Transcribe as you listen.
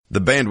The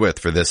bandwidth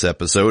for this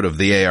episode of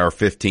the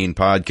AR-15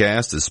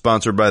 podcast is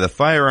sponsored by the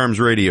Firearms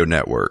Radio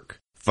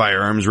Network,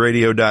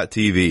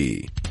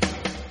 firearmsradio.tv.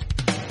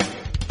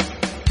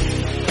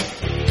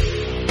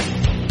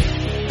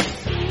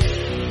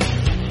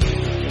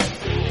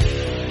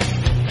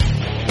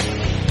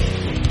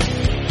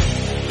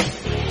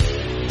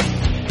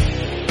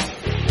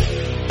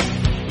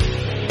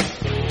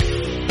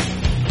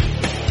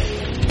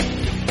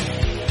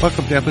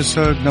 Welcome to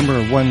episode number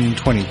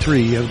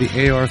 123 of the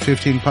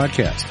AR-15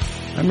 podcast.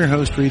 I'm your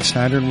host, Reed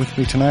Snyder, and with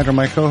me tonight are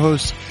my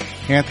co-hosts,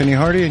 Anthony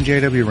Hardy and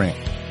JW Rand.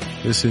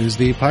 This is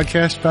the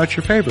podcast about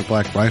your favorite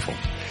black rifle.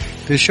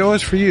 This show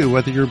is for you,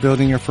 whether you're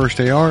building your first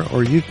AR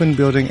or you've been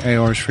building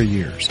ARs for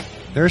years.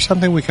 There's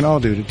something we can all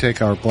do to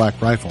take our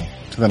black rifle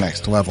to the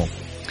next level.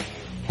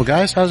 Well,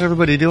 guys, how's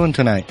everybody doing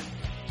tonight?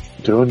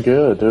 Doing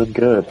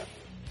good.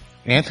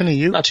 Anthony,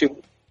 you? Not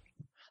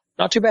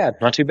too bad,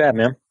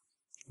 man.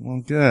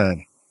 Well, good.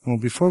 Well,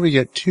 before we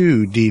get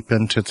too deep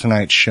into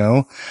tonight's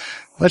show,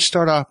 let's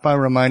start off by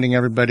reminding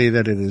everybody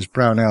that it is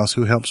Brownells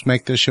who helps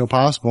make this show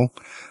possible.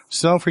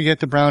 So don't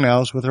forget the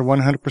Brownells with their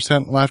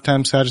 100%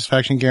 lifetime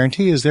satisfaction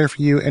guarantee is there for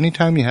you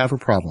anytime you have a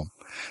problem.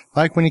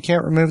 Like when you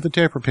can't remove the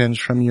taper pins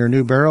from your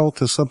new barrel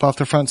to slip off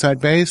the front side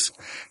base,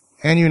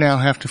 and you now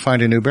have to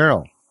find a new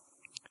barrel.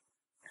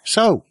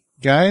 So,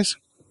 guys,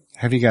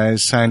 have you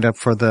guys signed up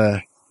for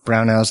the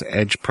Brownells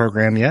Edge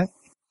program yet?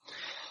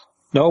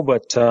 No,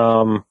 but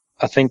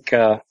I think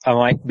I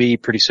might be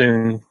pretty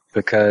soon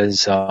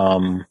because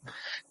I'm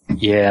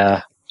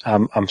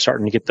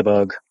starting to get the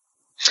bug.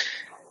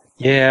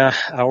 Yeah,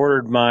 I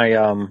ordered my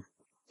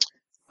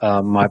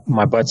my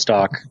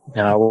buttstock.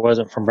 Now, it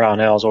wasn't from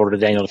Brownells. I ordered a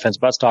Daniel Defense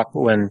buttstock,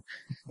 but when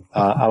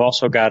I've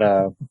also got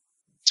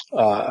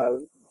a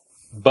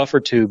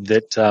buffer tube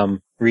that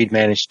Reed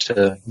managed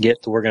to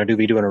get that we're going to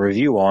be doing a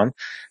review on,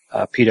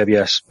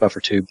 PWS buffer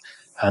tube,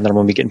 and that I'm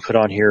going to be getting put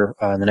on here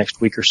in the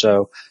next week or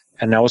so.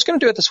 And I was going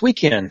to do it this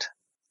weekend,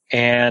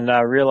 and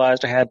I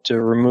realized I had to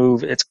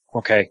remove it's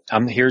okay.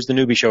 Here's the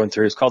newbie showing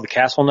through. It's called the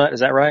castle nut.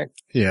 Is that right?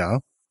 Yeah.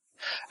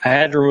 I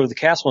had to remove the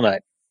castle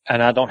nut,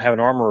 and I don't have an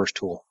armorer's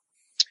tool.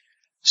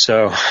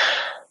 So,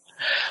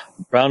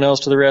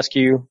 Brownells to the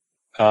rescue.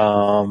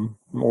 I'm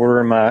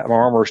ordering my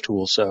armorer's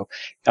tool. So,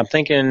 I'm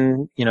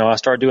thinking, I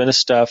start doing this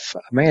stuff.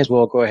 I may as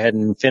well go ahead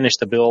and finish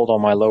the build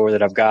on my lower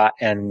that I've got.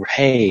 And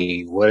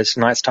hey, what is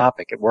tonight's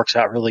topic? It works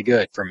out really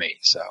good for me.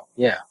 So,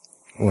 yeah.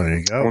 Well, there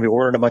you go. I'm going to be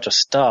ordering a bunch of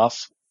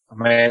stuff. I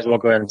may as well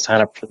go ahead and sign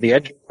up for the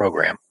Edge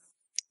program.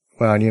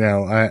 Well,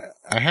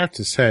 I have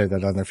to say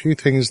that on the few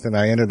things that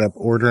I ended up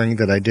ordering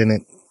that I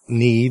didn't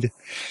need,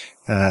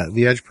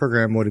 the Edge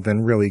program would have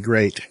been really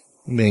great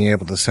being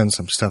able to send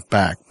some stuff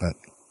back, but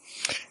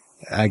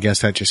I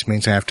guess that just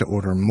means I have to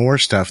order more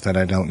stuff that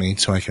I don't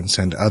need so I can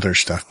send other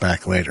stuff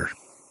back later.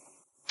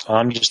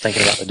 I'm just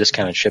thinking about the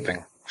discounted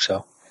shipping,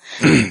 so.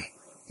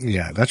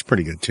 Yeah, that's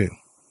pretty good too.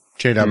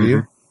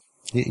 JW?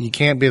 You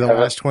can't be the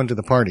last one to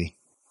the party.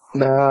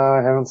 No,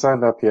 I haven't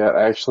signed up yet.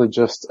 I actually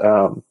just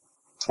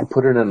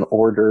put in an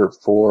order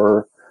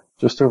for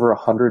just over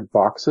 100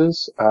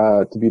 boxes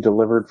to be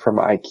delivered from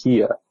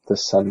IKEA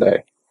this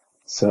Sunday.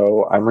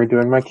 So I'm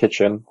redoing my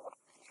kitchen,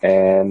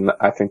 and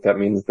I think that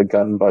means the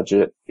gun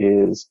budget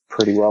is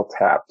pretty well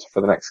tapped for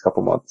the next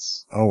couple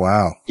months. Oh,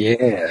 wow.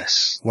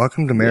 Yes.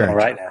 Welcome to marriage. Yeah,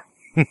 right now.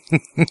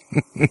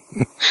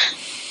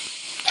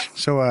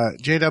 So,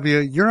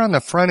 JW, you're on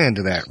the front end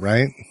of that,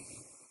 right?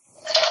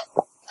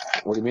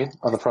 What do you mean?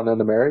 On the front end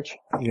of marriage?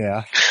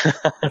 Yeah.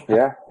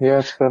 Yeah,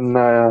 it's been,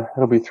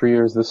 it'll be 3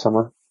 years this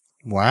summer.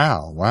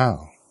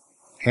 Wow.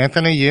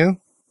 Anthony, you?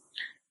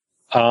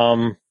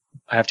 I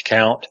have to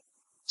count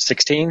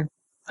 16,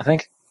 I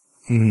think.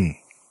 Mm-hmm.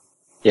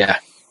 Yeah.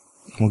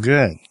 Well,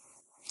 good.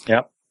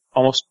 Yep.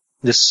 Almost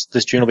this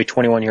June will be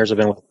 21 years I've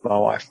been with my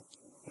wife.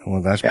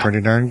 Well, that's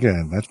pretty darn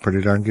good.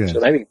 So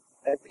maybe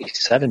that'd be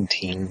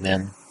 17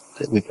 then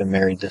that we've been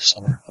married this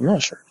summer. I'm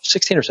not sure.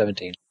 16 or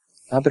 17.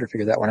 I better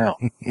figure that one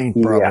out.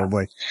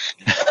 Probably.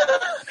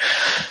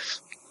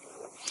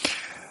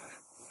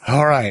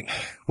 All right.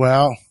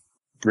 Well,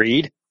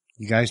 Reed,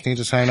 you guys need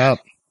to sign up.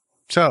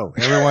 So,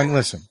 everyone,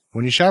 listen.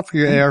 When you shop for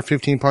your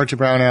AR-15 parts at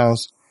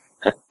Brownells,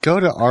 go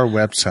to our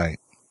website.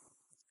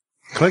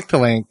 Click the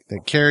link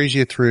that carries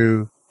you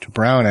through to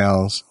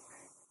Brownells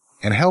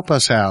and help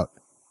us out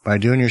by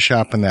doing your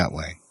shopping that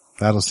way.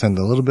 That'll send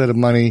a little bit of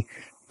money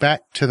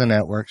back to the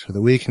network so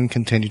that we can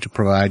continue to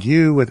provide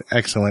you with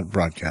excellent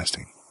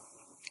broadcasting.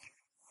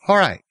 All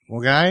right.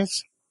 Well,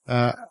 guys,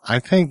 I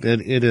think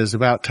that it is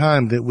about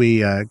time that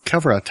we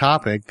cover a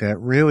topic that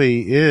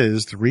really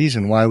is the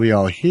reason why we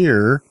all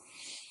here.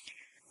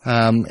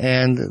 And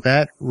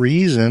that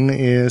reason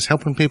is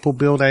helping people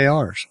build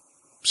ARs.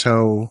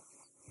 So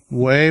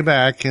way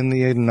back in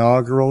the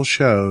inaugural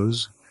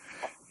shows,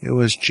 it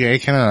was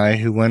Jake and I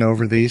who went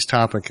over these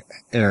topic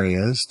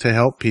areas to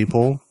help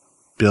people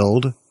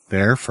build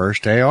their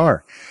first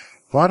AR.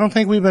 Well, I don't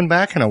think we've been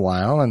back in a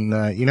while, and,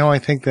 I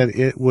think that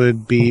it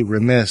would be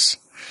remiss,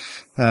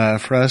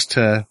 for us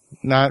to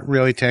not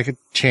really take a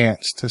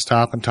chance to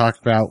stop and talk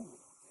about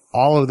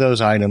all of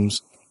those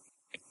items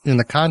in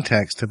the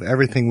context of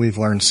everything we've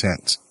learned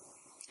since.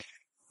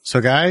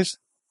 So guys,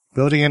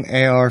 building an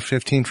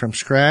AR-15 from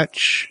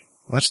scratch,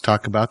 let's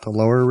talk about the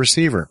lower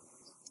receiver.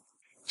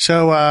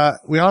 So,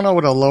 we all know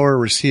what a lower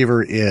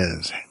receiver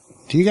is.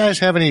 Do you guys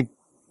have any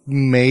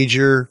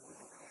major,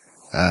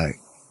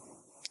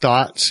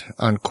 thoughts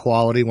on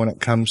quality when it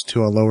comes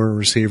to a lower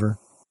receiver?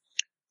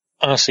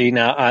 See,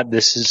 now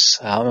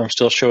I'm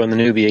still showing the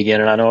newbie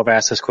again, and I know I've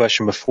asked this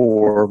question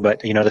before,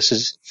 but this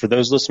is for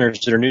those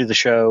listeners that are new to the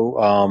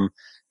show,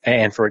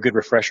 and for a good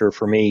refresher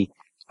for me.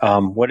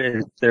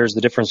 There's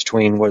the difference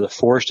between the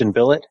forged and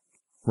billet,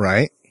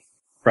 Right.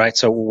 right?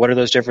 So what are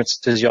those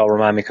differences? Y'all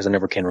remind me because I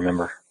never can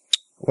remember.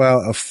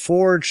 Well, a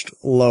forged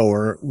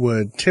lower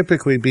would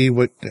typically be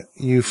what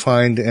you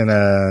find in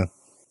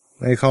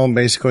they call them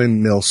basically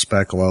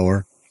mil-spec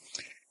lower.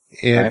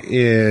 It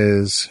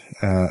is,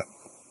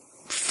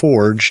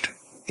 forged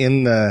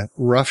in the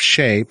rough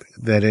shape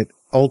that it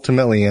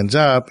ultimately ends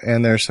up,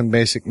 and there's some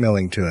basic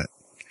milling to it.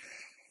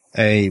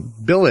 A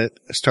billet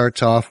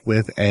starts off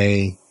with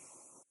a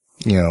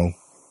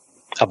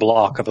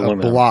block of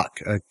aluminum.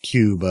 A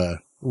cube, a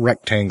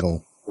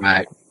rectangle.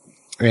 Right.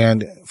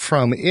 And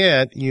from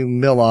it, you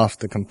mill off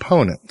the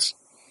components.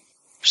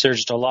 So there's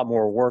just a lot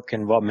more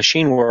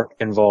machine work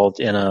involved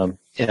in a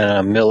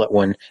millet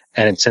one,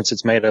 and since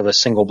it's made of a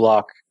single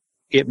block,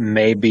 it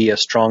may be a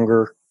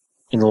stronger,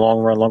 in the long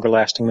run, longer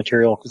lasting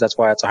material, because that's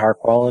why it's a higher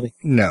quality?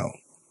 No.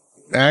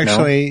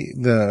 Actually,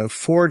 the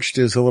forged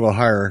is a little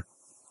higher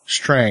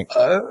strength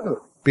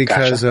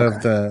because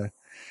of the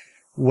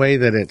way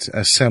that it's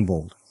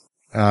assembled.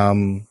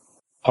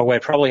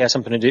 It probably has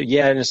something to do.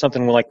 Yeah, it's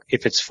something like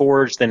if it's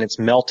forged, then it's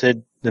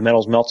melted. The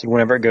metal's melted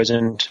whenever it goes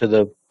into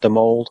the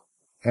mold.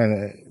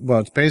 And,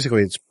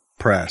 it's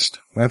pressed.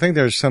 I think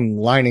there's some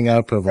lining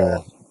up of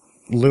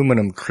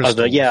aluminum crystals.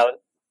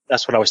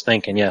 That's what I was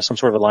thinking. Yeah, some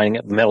sort of a lining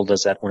up. The metal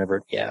does that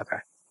whenever, okay.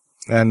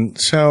 And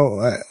so,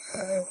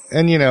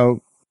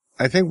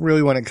 I think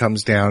really when it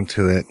comes down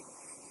to it,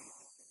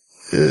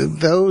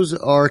 those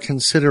are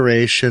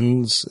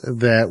considerations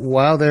that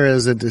while there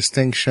is a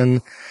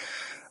distinction,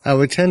 I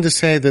would tend to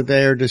say that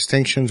they are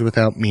distinctions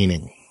without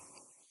meaning.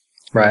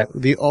 Right.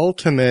 The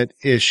ultimate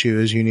issue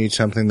is you need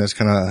something that's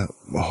going to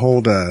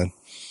hold a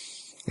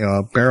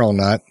barrel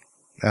nut,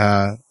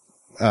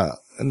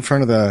 in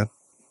front of the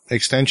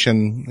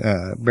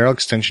barrel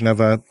extension of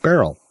a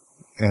barrel.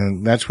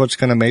 And that's what's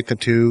going to make the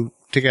two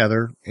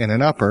together in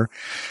an upper.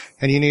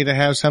 And you need to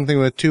have something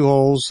with two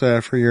holes,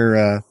 for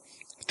your,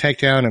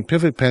 takedown and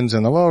pivot pins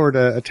in the lower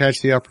to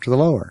attach the upper to the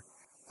lower.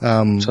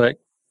 So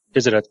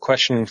is it a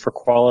question for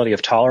quality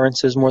of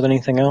tolerances more than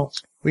anything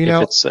else?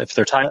 If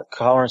their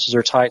tolerances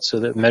are tight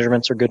so that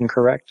measurements are good and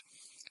correct?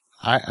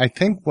 I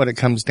think what it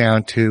comes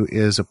down to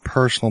is a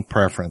personal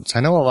preference. I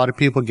know a lot of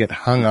people get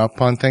hung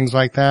up on things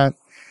like that.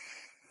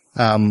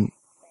 I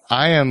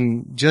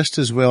am just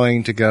as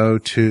willing to go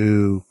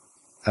to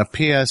a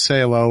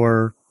PSA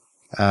lower,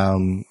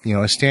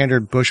 a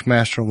standard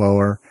Bushmaster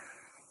lower,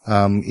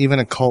 even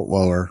a Colt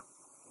lower,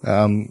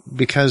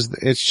 because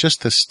it's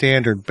just the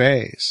standard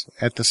base.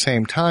 At the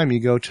same time, you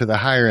go to the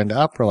higher end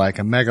upper like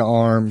a Mega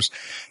Arms,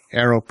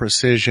 Aero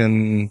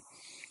Precision,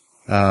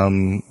 help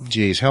me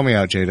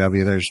out,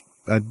 JW. There's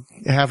a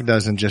half a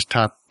dozen just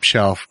top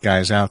shelf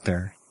guys out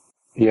there.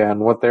 Yeah, and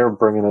what they're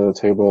bringing to the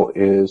table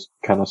is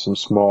kind of some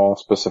small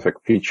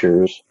specific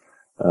features,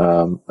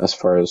 as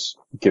far as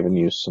giving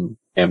you some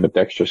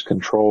ambidextrous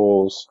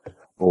controls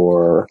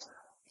or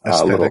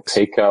a little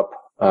take-up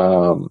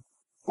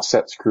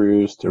set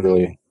screws to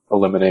really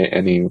eliminate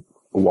any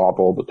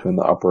wobble between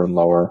the upper and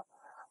lower.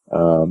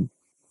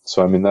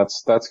 So I mean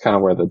that's kind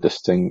of where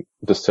the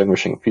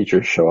distinguishing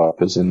features show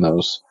up, is in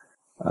those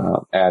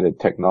added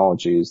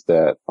technologies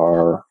that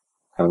are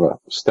kind of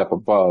a step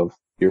above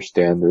your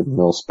standard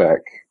mil spec,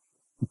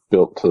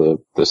 built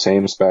to the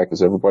same spec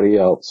as everybody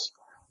else,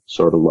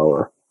 sort of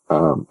lower.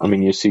 I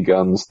mean, you see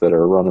guns that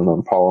are running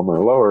on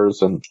polymer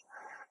lowers, and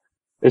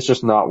it's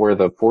just not where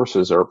the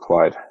forces are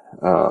applied,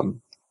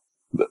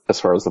 as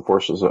far as the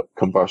forces of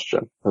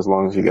combustion. As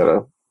long as you got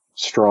a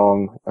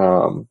strong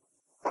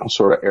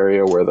sort of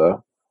area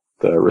where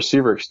the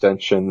receiver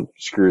extension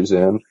screws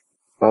in,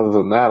 other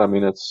than that, I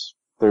mean,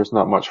 there's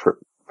not much for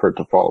it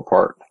to fall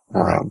apart.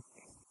 Right.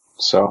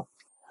 So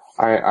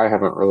I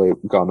haven't really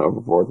gone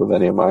overboard with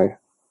any of my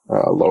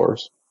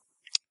lowers.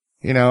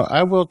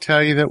 I will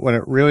tell you that when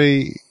it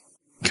really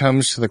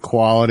comes to the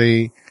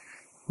quality,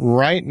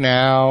 right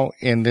now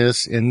in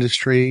this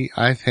industry,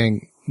 I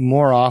think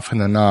more often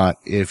than not,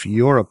 if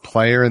you're a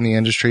player in the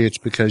industry, it's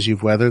because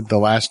you've weathered the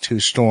last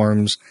two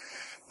storms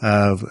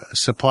of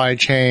supply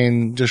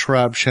chain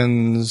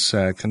disruptions,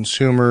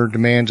 consumer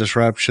demand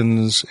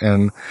disruptions,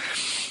 and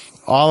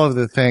all of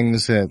the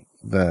things that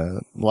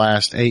the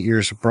last 8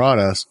 years have brought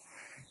us.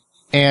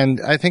 And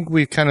I think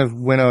we've kind of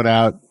winnowed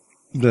out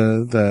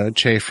the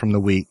chaff from the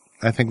wheat.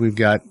 I think we've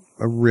got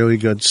a really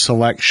good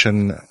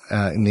selection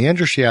in the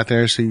industry out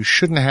there, so you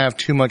shouldn't have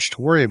too much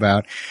to worry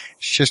about.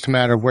 It's just a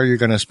matter of where you're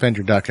going to spend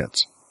your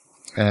ducats.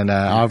 And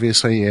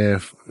obviously,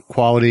 if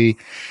quality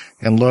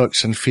and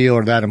looks and feel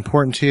are that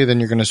important to you, then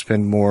you're going to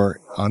spend more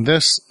on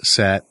this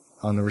set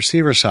on the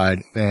receiver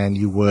side than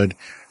you would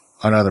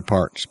on other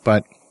parts.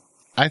 But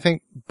I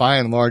think by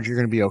and large, you're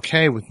going to be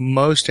okay with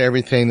most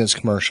everything that's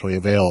commercially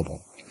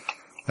available.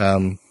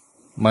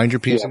 Mind your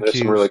P's and Q's.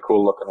 There's some really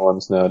cool looking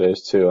ones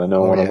nowadays too. I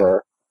know one of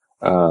our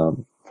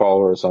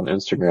followers on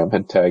Instagram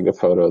had tagged a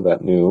photo of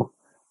that new,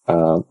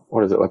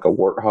 what is it, like a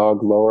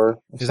warthog lower?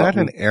 Is that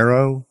an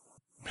Arrow?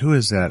 Who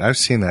is that? I've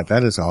seen that.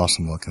 That is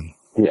awesome looking.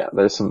 Yeah,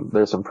 there's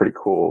some pretty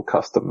cool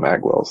custom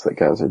magwells that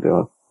guys are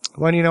doing.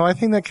 Well, I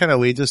think that kind of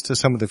leads us to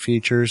some of the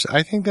features.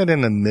 I think that in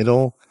the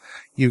middle,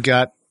 you've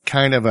got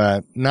kind of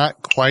a,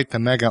 not quite the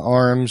mega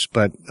arms,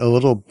 but a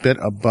little bit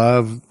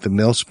above the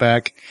mil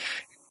spec.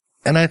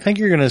 And I think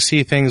you're going to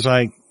see things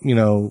like,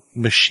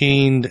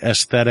 machined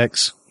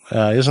aesthetics.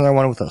 Isn't there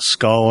one with a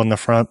skull in the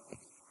front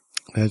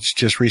that's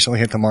just recently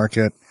hit the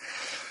market?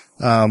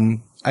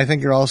 I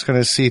think you're also going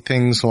to see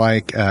things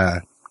like,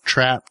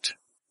 trapped,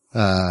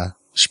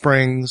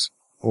 springs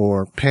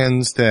or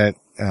pins that,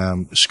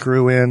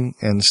 screw in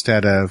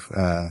instead of,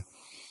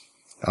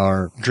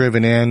 are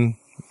driven in,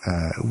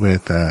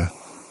 with,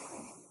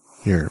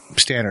 your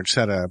standard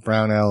set of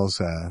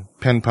Brownells,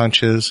 pin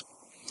punches.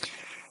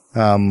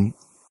 And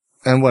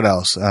what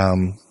else?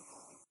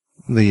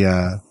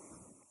 The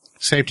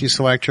safety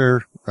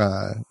selector,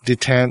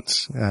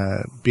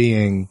 detents,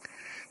 being,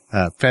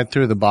 fed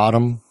through the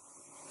bottom,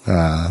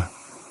 through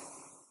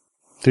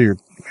your,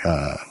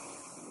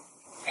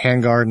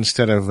 handguard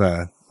instead of,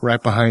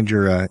 right behind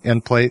your,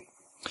 end plate.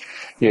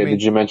 Yeah,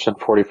 did you mention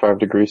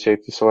 45-degree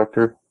safety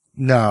selector?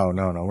 No,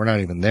 we're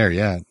not even there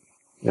yet.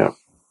 Yeah.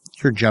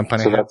 You're jumping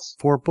ahead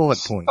 4 bullet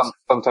points.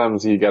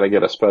 Sometimes you gotta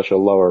get a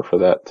special lower for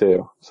that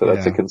too. So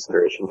that's a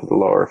consideration for the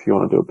lower if you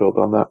want to do a build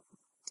on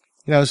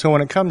that. So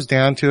when it comes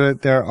down to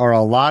it, there are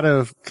a lot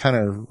of kind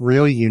of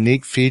really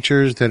unique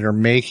features that are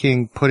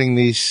making putting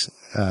these,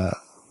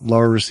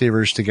 lower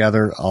receivers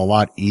together a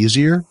lot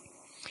easier.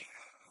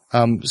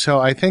 So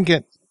I think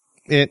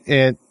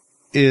it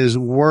is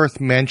worth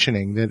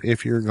mentioning that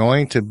if you're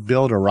going to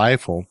build a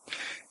rifle,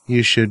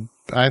 you should,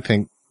 I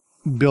think,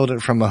 build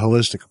it from a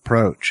holistic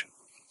approach.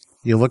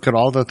 You look at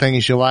all the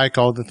things you like,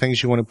 all the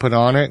things you want to put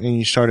on it, and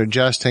you start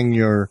adjusting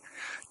your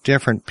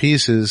different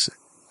pieces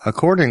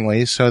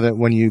accordingly so that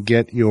when you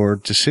get your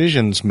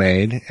decisions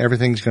made,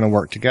 everything's going to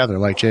work together.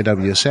 Like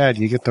JW said,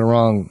 you get the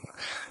wrong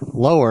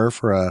lower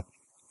for a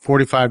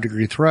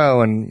 45-degree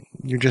throw, and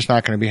you're just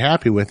not going to be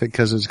happy with it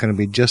because it's going to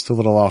be just a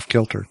little off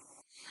kilter.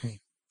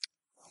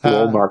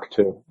 Roll mark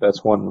too.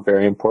 That's one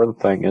very important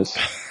thing is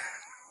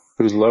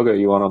whose logo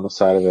you want on the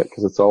side of it,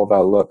 because it's all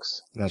about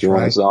looks. That's if you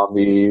want a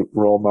zombie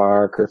roll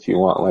mark, or if you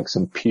want like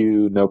some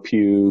pew, no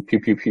pew,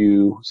 pew pew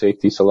pew,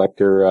 safety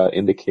selector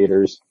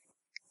indicators.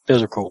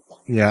 Those are cool.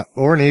 Yeah,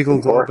 or an eagle,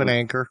 globe, and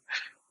anchor.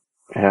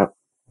 Yeah.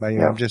 But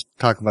I'm just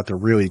talking about the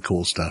really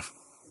cool stuff.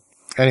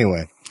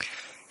 Anyway,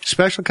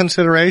 special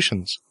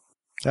considerations.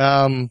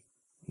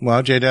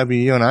 Well,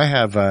 JW, you and I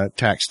have a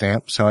tax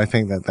stamp, so I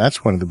think that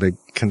that's one of the big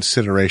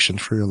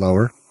considerations for your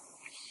lower.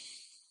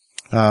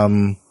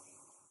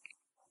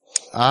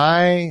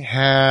 I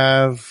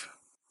have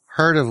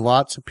heard of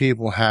lots of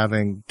people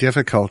having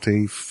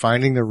difficulty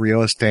finding the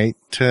real estate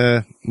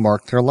to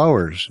mark their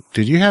lowers.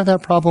 Did you have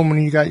that problem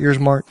when you got yours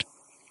marked?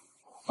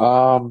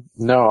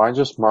 No, I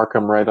just mark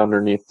them right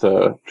underneath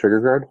the trigger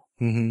guard.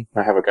 Mm-hmm.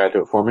 I have a guy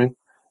do it for me,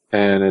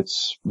 and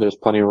there's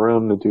plenty of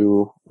room to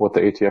do what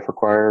the ATF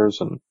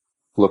requires, and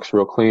looks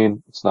real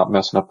clean. It's not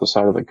messing up the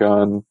side of the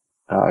gun.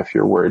 If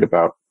you're worried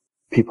about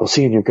people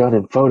seeing your gun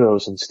in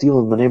photos and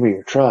stealing the name of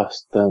your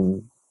trust,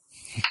 then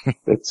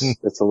it's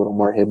a little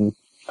more hidden.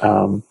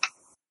 Now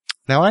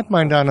I'd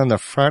mine down on the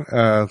front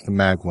of the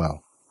magwell.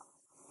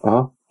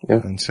 Yeah.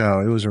 And so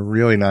it was a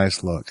really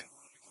nice look.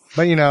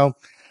 But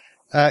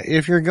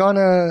if you're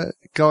gonna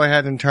go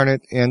ahead and turn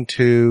it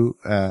into,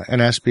 an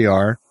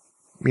SBR,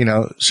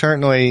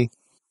 certainly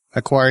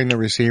acquiring the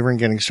receiver and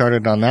getting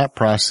started on that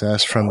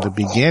process from the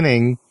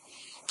beginning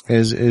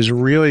is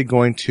really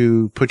going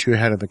to put you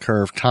ahead of the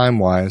curve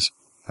time-wise,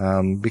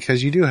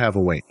 because you do have a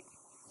wait.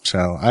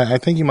 So I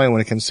think you might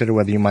want to consider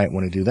whether you might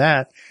want to do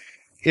that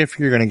if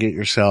you're going to get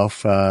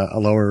yourself a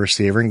lower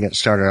receiver and get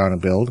started on a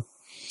build.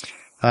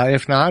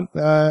 If not,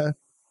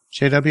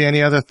 JW,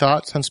 any other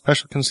thoughts on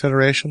special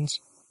considerations?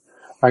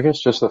 I guess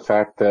just the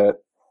fact that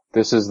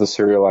this is the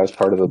serialized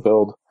part of the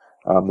build.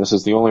 This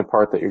is the only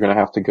part that you're going to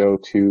have to go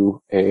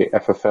to a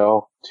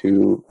FFL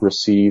to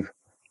receive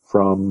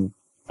from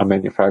a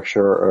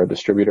manufacturer or a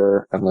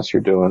distributor, unless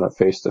you're doing a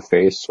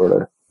face-to-face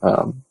sort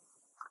of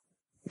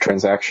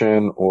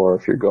transaction, or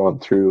if you're going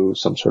through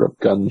some sort of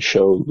gun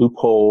show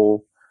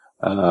loophole.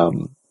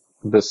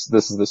 This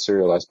is the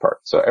serialized part.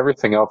 So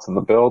everything else in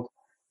the build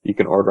you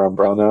can order on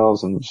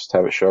Brownells and just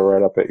have it show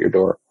right up at your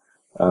door.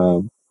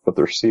 But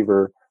the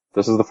receiver,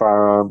 this is the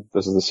firearm,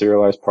 this is the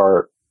serialized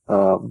part.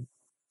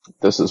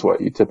 This is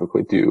what you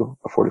typically do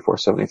a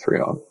 4473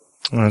 on.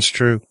 That's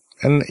true.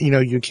 And,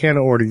 you can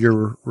order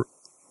your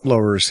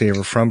lower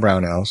receiver from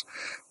Brownells,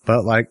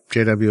 but like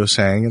JW was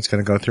saying, it's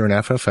going to go through an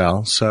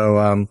FFL.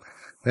 So,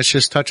 let's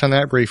just touch on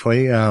that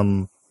briefly.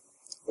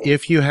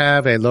 If you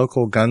have a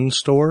local gun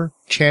store,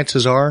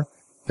 chances are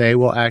they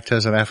will act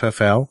as an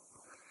FFL.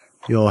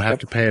 You'll have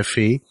to pay a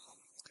fee.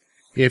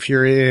 If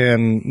you're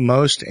in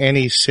most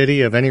any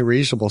city of any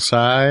reasonable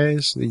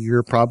size,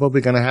 you're probably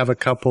going to have a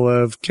couple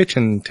of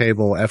kitchen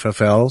table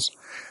FFLs.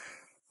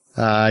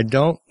 I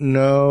don't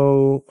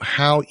know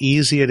how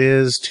easy it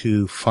is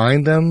to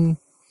find them,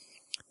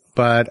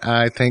 but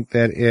I think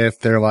that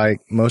if they're like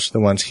most of the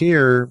ones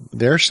here,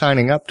 they're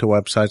signing up to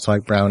websites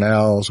like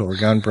Brownells or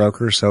Gun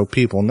Broker, so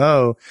people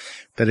know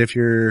that if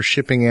you're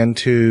shipping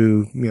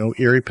into,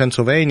 Erie,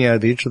 Pennsylvania,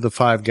 these are the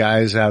 5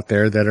 guys out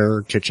there that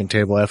are kitchen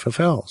table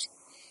FFLs.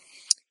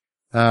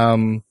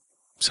 Some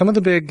of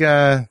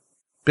the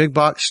big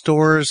box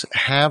stores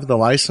have the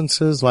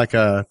licenses like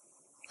a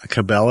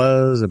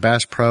Cabela's, a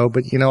Bass Pro,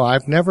 but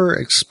I've never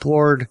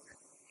explored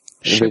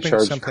shipping they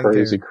charge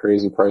something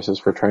crazy prices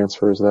for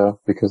transfers though,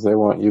 because they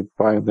want you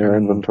buying their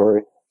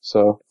inventory.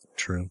 So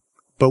true.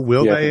 But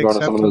will they if you go to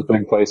accept some of those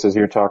big places,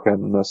 you're talking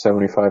a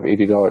 $75,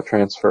 $80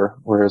 transfer.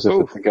 Whereas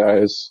if it's a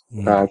guy's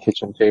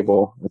kitchen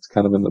table, it's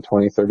kind of in the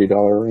 $20,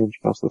 $30 range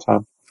most of the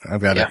time.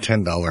 I've got a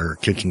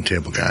 $10 kitchen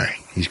table guy.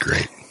 He's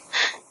great.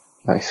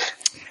 Nice.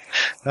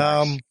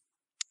 But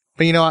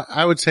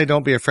I would say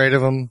don't be afraid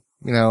of them.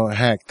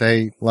 Heck,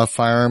 they love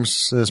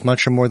firearms as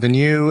much or more than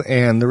you,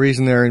 and the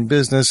reason they're in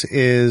business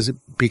is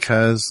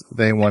because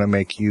they want to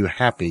make you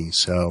happy.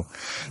 So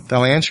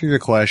they'll answer your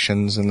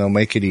questions and they'll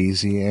make it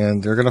easy,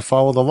 and they're going to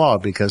follow the law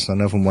because none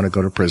of them want to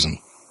go to prison.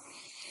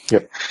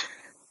 Yep.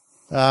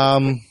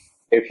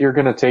 If you're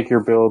going to take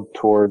your build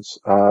towards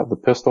the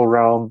pistol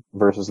realm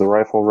versus the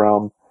rifle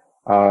realm,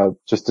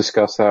 just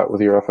discuss that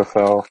with your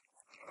FFL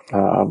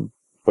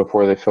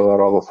before they fill out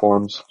all the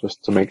forms,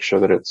 just to make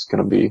sure that it's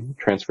going to be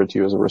transferred to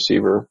you as a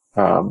receiver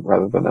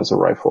rather than as a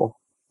rifle,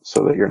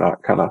 so that you're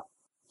not kind of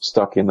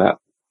stuck in that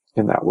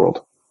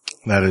world.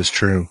 That is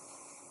true.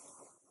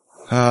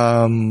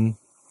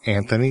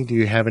 Anthony, do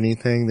you have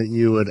anything that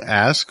you would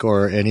ask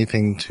or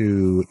anything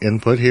to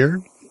input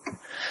here?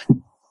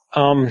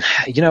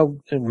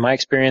 My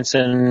experience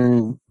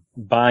in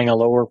buying a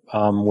lower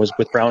was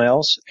with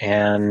Brownells,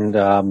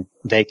 and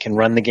they can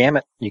run the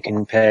gamut. You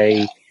can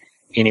pay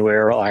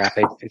anywhere. Like I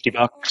paid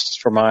 $50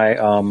 for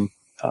my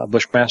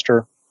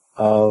Bushmaster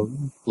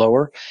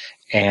lower,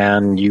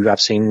 and I've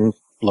seen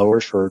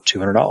lowers for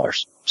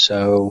 $200.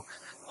 So,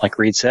 like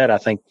Reed said, I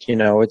think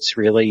it's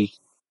really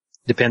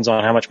depends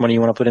on how much money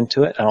you want to put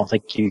into it. I don't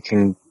think you're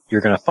going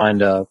to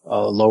find a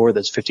lower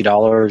that's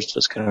 $50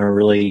 that's going to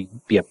really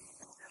be a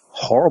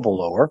horrible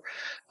lower.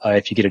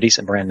 If you get a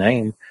decent brand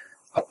name,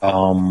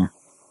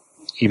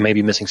 you may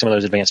be missing some of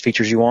those advanced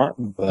features you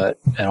want, but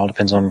it all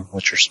depends on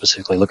what you're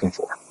specifically looking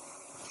for.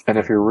 And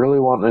if you're really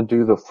wanting to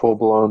do the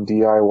full-blown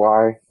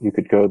DIY, you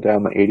could go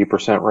down the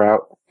 80%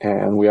 route.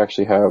 And we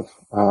actually have,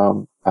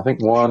 I think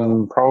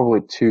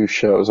probably 2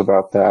 shows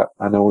about that.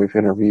 I know we've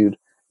interviewed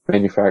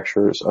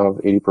manufacturers of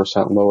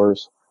 80%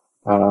 lowers,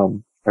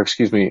 of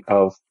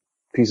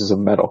pieces of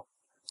metal.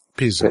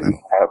 That you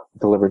have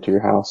delivered to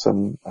your house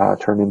and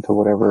turn into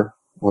whatever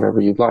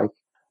you'd like.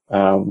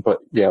 But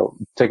yeah,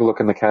 take a look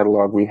in the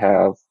catalog. We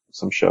have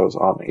some shows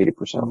on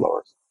 80%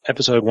 lowers.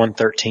 Episode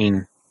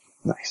 113.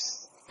 Nice.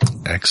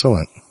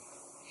 Excellent.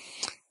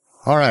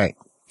 All right.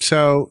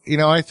 So,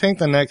 I think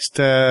the next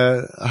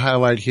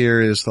highlight here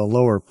is the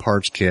lower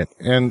parts kit.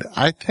 And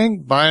I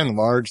think by and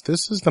large,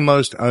 this is the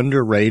most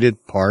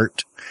underrated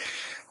part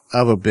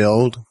of a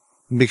build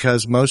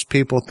because most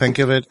people think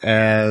of it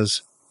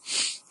as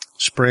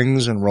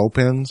springs and roll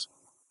pins.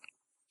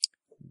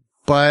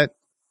 But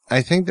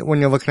I think that when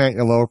you're looking at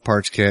your lower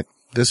parts kit,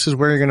 this is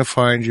where you're going to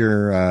find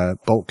your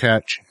bolt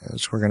catch.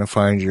 It's where you're going to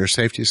find your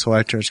safety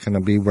selector. It's going to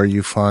be where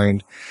you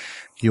find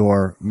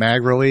your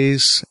mag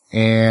release,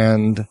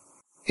 and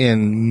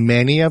in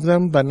many of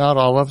them, but not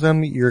all of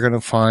them, you're going to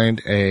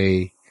find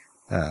a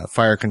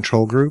fire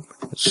control group.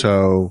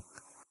 So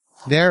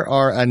there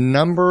are a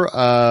number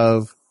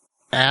of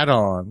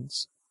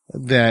add-ons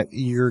that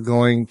you're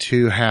going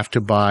to have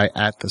to buy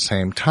at the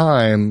same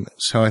time.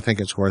 So I think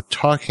it's worth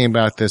talking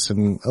about this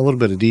in a little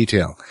bit of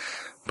detail.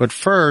 But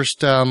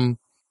first,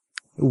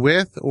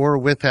 with or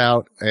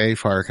without a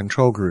fire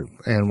control group.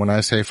 And when I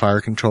say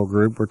fire control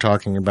group, we're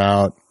talking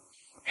about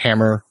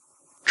hammer,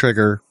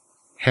 trigger,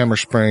 hammer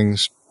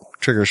springs,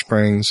 trigger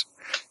springs,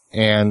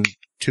 and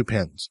 2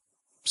 pins.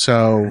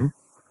 So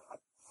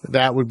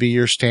that would be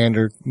your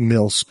standard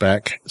mil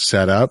spec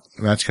setup.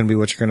 And that's going to be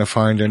what you're going to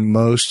find in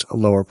most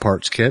lower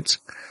parts kits.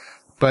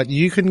 But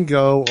you can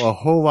go a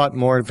whole lot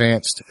more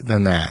advanced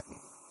than that.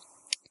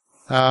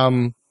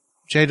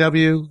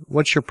 JW,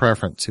 what's your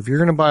preference? If you're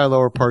going to buy a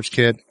lower parts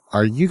kit,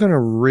 are you going to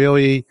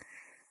really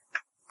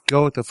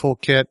go with the full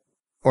kit?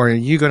 Or are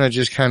you going to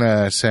just kind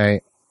of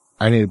say,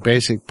 I need a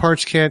basic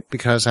parts kit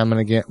because I'm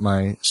going to get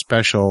my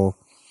special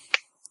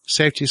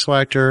safety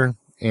selector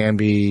and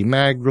be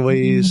mag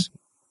release?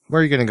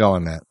 Where are you going to go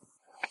on that?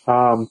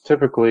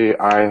 Typically,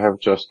 I have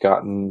just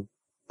gotten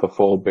the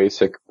full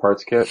basic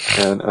parts kit,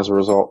 and as a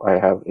result, I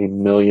have a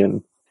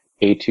million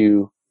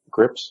A2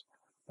 grips.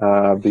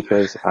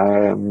 because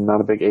I'm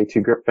not a big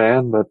A2 grip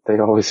fan, but they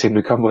always seem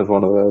to come with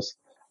one of those.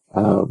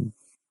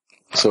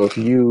 So if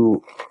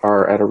you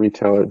are at a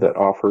retailer that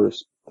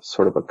offers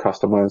sort of a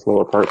customized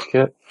lower parts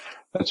kit,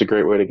 that's a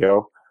great way to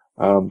go.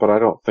 But I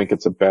don't think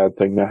it's a bad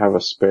thing to have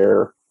a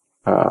spare,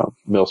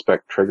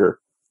 mil-spec trigger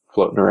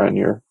floating around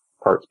your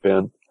parts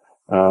bin.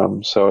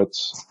 So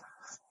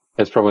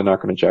it's probably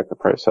not going to jack the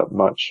price up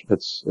much.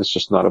 It's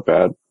just not a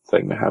bad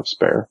thing to have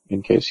spare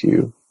in case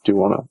you do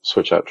want to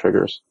switch out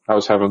triggers. I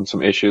was having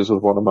some issues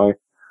with one of my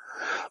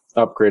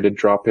upgraded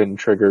drop-in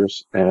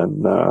triggers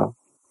and,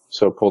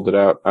 so pulled it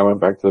out. I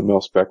went back to the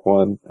mil-spec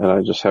one and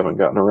I just haven't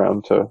gotten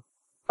around to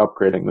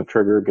upgrading the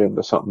trigger again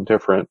to something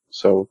different.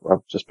 So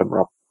I've just been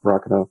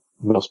rocking a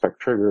mil-spec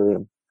trigger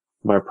in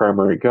my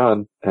primary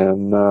gun.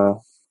 And, I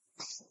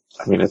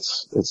mean,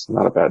 it's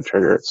not a bad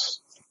trigger.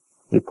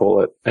 You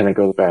pull it and it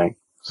goes bang.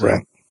 So.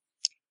 Right.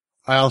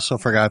 I also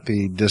forgot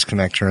the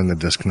disconnector and the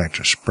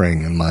disconnector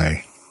spring in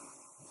my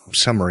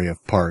summary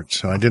of parts.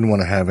 So I didn't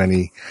want to have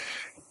any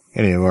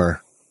of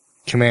our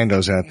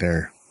commandos out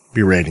there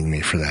berating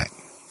me for that.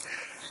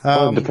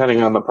 Well,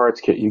 depending on the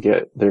parts kit you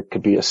get, there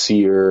could be a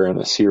sear and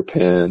a sear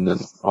pin and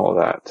all of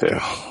that too.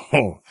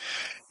 Oh,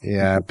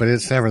 yeah, but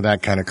it's never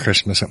that kind of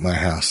Christmas at my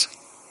house.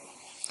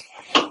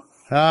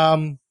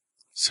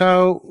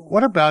 So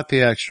what about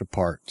the extra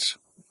parts?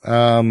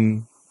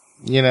 I'm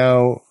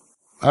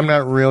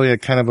not really a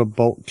kind of a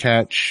bolt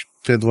catch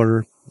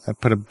fiddler. I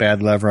put a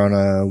bad lever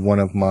on one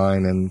of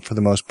mine, and for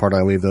the most part,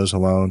 I leave those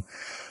alone.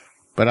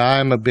 But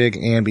I'm a big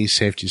ambi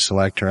safety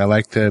selector. I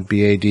like the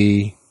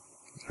BAD,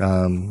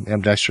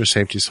 ambidextrous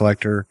safety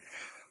selector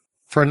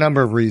for a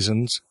number of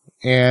reasons.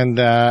 And,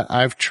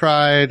 I've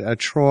tried a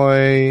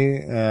Troy,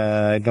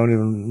 I don't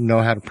even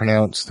know how to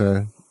pronounce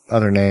the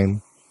other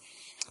name,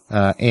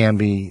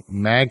 ambi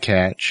mag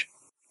catch.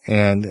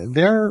 And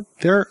they're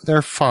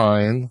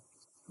fine,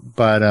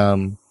 but,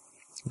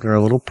 they're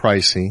a little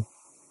pricey.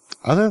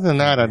 Other than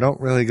that, I don't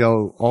really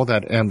go all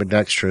that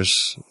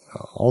ambidextrous,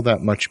 all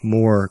that much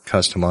more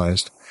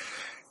customized.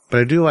 But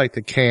I do like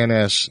the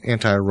KNS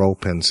anti-roll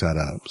pin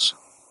setups.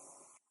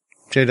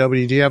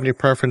 JW, do you have any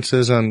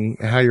preferences on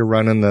how you're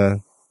running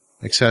the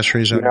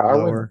accessories on the lower?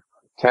 I would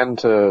tend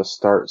to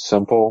start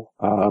simple,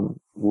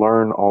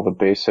 learn all the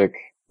basic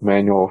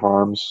manual of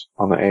arms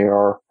on the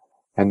AR,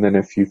 and then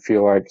if you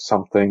feel like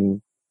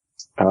something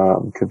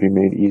could be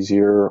made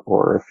easier,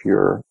 or if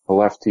you're a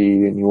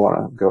lefty and you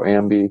want to go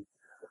ambi,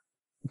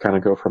 kind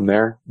of go from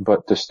there.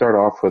 But to start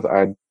off with,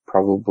 I'd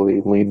probably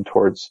lean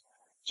towards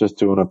just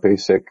doing a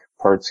basic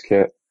parts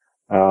kit,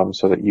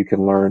 so that you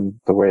can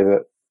learn the way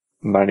that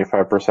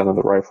 95% of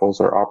the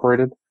rifles are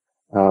operated,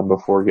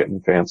 before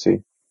getting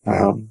fancy.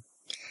 Yeah.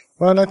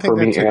 Well, and I think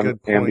for that's me, a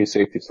good point. ambi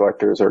safety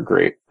selectors are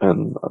great,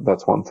 and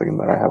that's one thing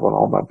that I have on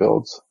all my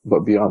builds.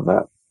 But beyond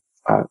that,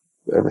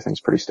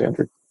 everything's pretty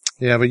standard.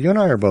 Yeah, but you and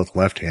I are both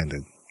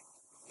left-handed.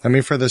 I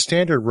mean, for the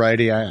standard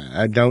righty,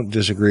 I don't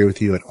disagree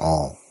with you at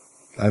all.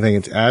 I think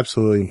it's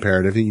absolutely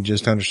imperative that you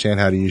just understand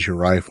how to use your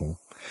rifle.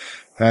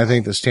 And I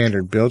think the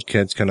standard build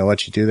kit's going to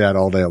let you do that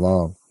all day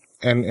long.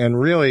 And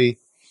really,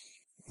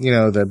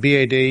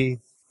 the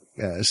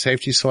BAD,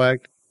 safety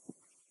select,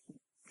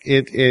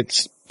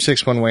 it's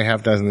 6 one way,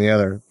 half dozen the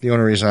other. The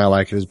only reason I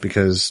like it is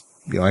because,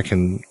 I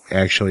can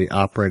actually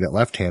operate it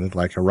left-handed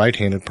like a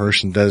right-handed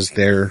person does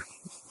their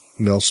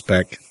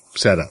mil-spec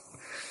setup.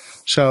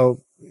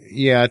 So,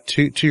 yeah,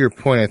 to your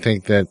point, I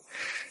think that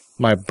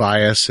my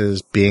bias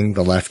is being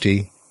the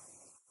lefty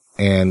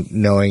and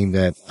knowing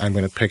that I'm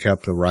going to pick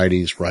up the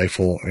righty's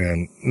rifle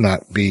and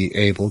not be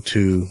able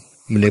to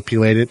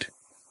manipulate it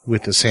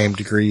with the same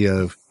degree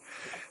of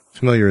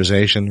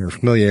familiarization or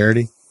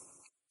familiarity.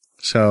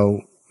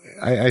 So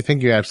I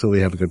think you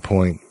absolutely have a good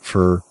point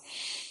for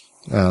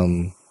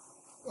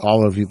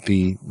all of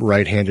the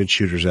right-handed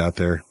shooters out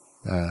there.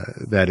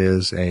 That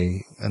is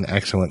an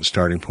excellent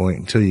starting point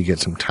until you get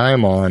some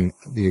time on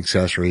the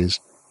accessories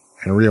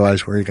and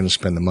realize where you're going to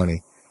spend the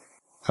money.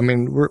 I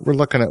mean, we're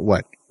looking at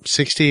what,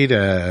 $60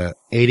 to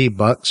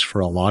 $80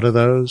 for a lot of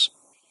those.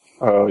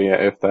 Oh yeah,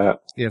 if that.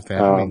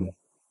 And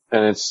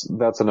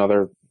that's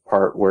another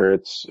part where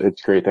it's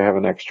great to have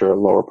an extra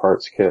lower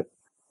parts kit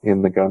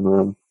in the gun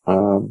room,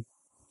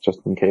 just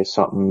in case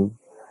something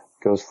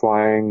goes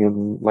flying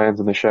and lands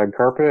in the shag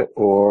carpet,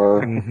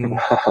 or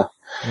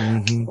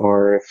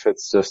or if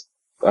it's just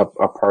a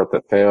part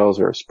that fails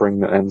or a spring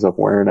that ends up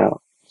wearing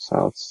out.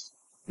 So it's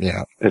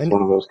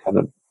one of those kind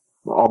of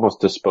almost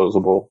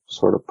disposable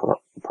sort of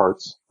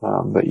parts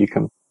that you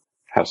can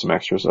have some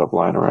extras of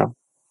lying around.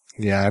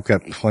 Yeah, I've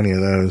got plenty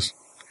of those.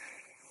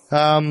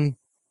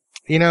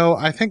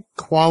 I think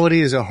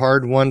quality is a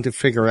hard one to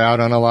figure out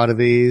on a lot of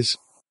these.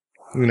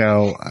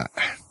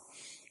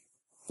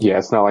 Yeah,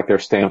 it's not like they're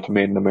stamped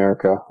made in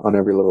America on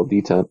every little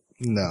detent.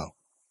 No.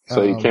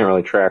 So you can't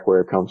really track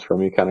where it comes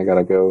from. You kind of got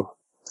to go,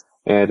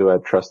 do I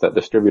trust that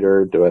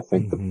distributor? Do I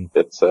think that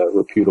it's a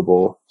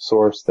reputable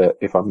source that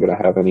if I'm going to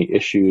have any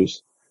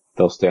issues,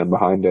 they'll stand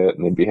behind it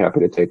and they'd be happy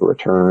to take a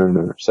return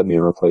or send me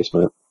a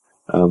replacement.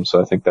 So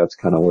I think that's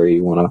kind of where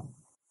you want to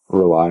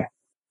rely.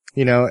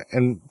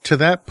 And to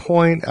that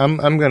point, I'm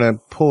going to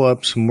pull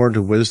up some words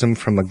of wisdom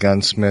from a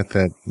gunsmith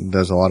that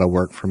does a lot of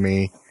work for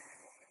me.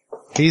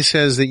 He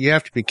says that you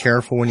have to be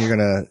careful when you're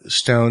going to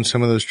stone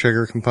some of those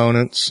trigger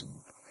components,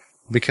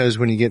 because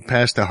when you get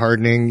past the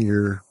hardening,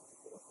 your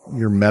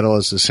metal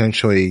is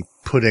essentially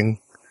pudding.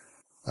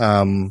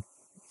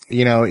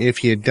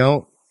 If you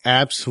don't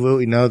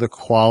absolutely know the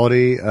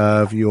quality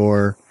of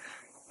your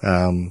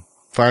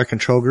fire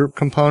control group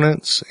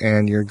components,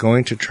 and you're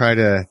going to try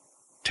to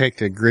take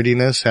the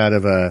grittiness out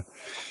of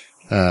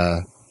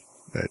a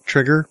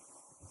trigger,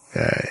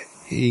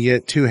 you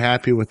get too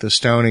happy with the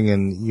stoning,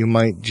 and you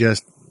might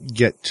just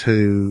get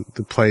to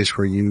the place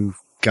where you've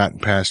gotten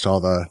past all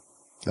the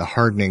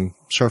hardening,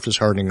 surface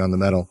hardening on the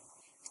metal.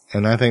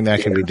 And I think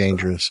that can be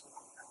dangerous.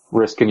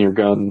 Risking your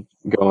gun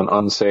going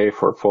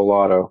unsafe or full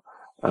auto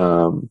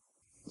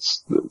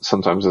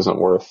sometimes isn't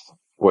worth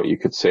what you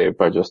could save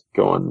by just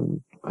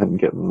going and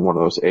getting one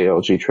of those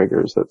ALG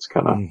triggers that's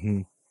kind of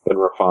been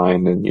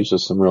refined and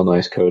uses some real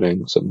nice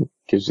coatings and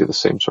gives you the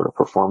same sort of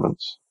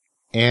performance.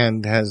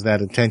 And has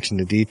that attention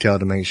to detail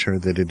to make sure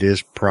that it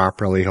is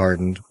properly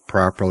hardened,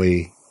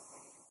 properly,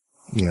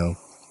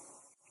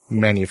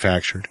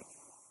 manufactured.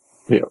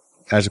 Yeah.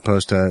 As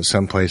opposed to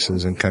some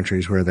places in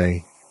countries where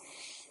they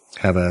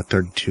have a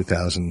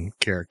 32,000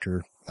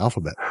 character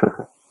alphabet.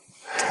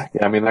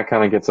 Yeah, I mean, that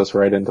kind of gets us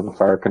right into the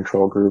fire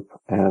control group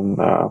and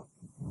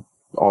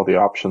all the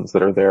options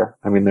that are there.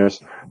 I mean,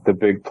 there's the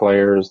big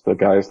players, the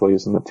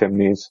Geisleys and the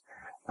Timneys,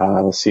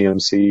 the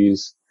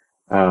CMCs.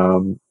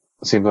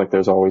 It seems like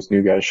there's always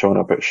new guys showing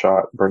up at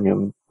SHOT,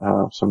 bringing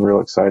some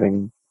real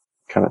exciting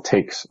kind of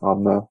takes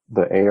on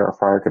the AR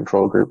fire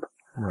control group.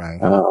 Right.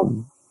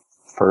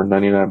 For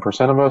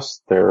 99% of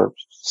us, they're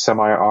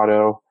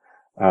semi-auto.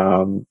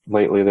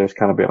 Lately there's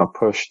kind of been a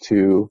push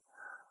to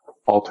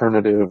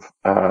alternative,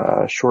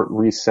 short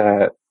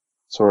reset,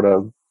 sort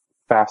of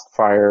fast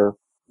fire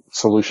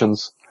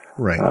solutions.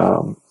 Right.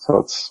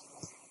 So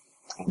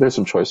there's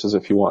some choices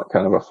if you want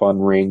kind of a fun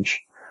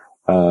range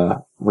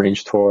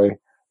toy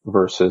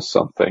versus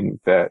something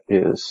that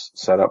is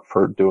set up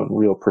for doing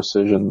real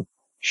precision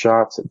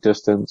shots at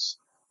distance,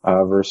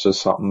 versus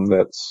something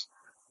that's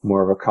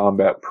more of a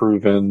combat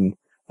proven,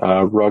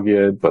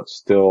 rugged, but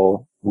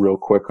still real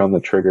quick on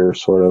the trigger,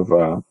 sort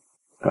of,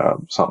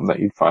 something that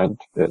you'd find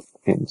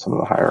in some of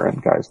the higher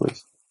end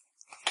Geisleys.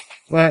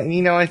 Well,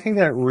 I think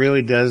that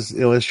really does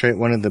illustrate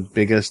one of the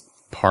biggest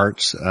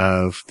parts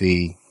of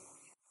the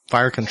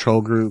fire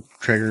control group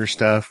trigger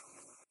stuff.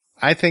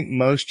 I think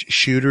most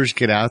shooters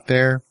get out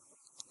there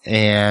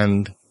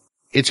and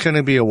it's going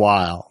to be a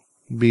while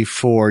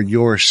before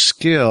your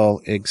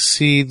skill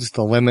exceeds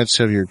the limits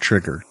of your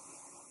trigger.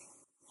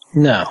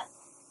 No.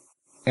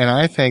 And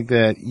I think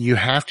that you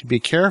have to be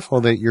careful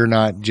that you're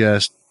not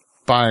just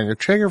buying a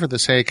trigger for the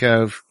sake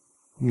of,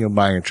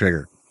 buying a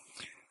trigger.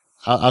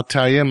 I'll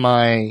tell you,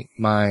 my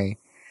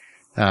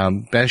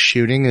best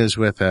shooting is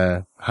with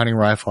a hunting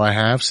rifle I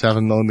have,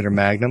 7mm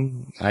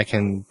Magnum. I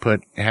can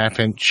put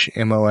 1/2-inch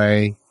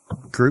MOA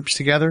groups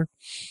together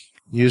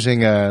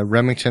using a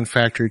Remington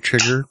factory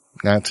trigger.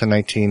 That's a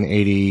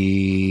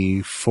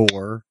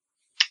 1984.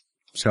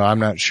 So I'm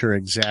not sure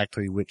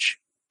exactly which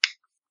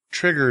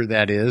trigger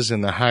that is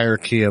in the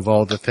hierarchy of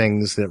all the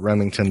things that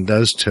Remington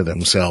does to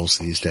themselves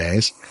these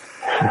days.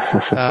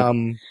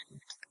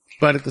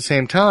 But at the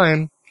same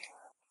time,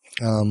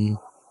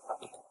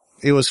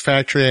 it was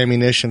factory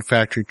ammunition,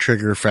 factory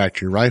trigger,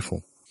 factory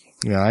rifle.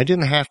 I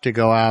didn't have to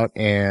go out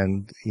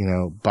and,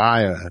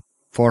 buy a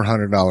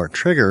 $400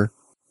 trigger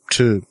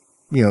to,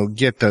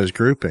 get those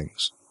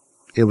groupings.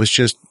 It was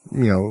just,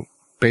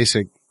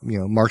 basic,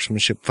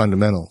 marksmanship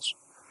fundamentals.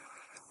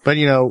 But,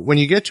 when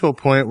you get to a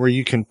point where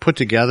you can put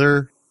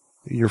together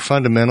your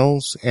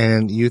fundamentals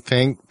and you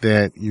think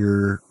that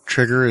your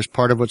trigger is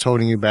part of what's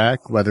holding you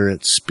back, whether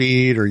it's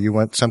speed or you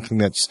want something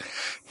that's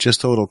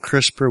just a little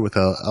crisper with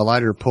a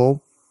lighter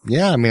pull,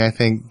 yeah, I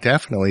think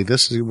definitely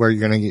this is where you're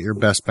going to get your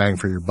best bang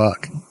for your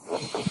buck.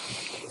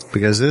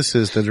 Because this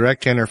is the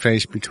direct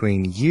interface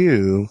between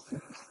you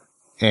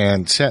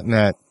and setting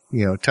that,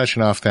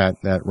 touching off that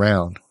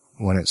round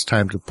when it's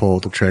time to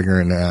pull the trigger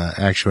and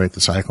actuate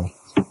the cycle.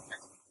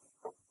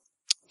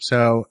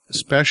 So,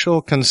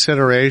 special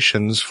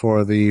considerations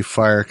for the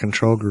fire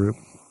control group.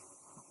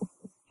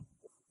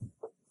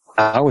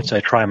 I would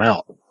say try them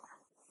out.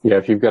 Yeah,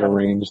 if you've got a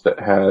range that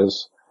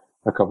has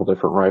a couple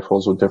different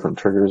rifles with different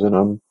triggers in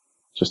them,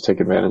 just take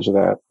advantage of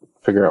that.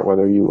 Figure out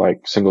whether you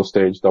like single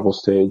stage, double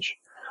stage.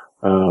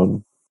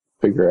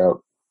 Figure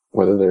out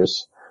whether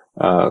there's,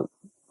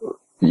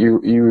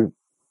 you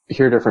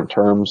hear different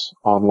terms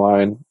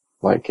online,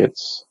 like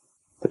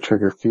the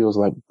trigger feels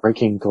like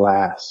breaking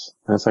glass.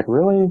 And it's like,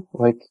 really?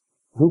 Like,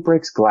 who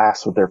breaks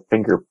glass with their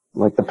finger,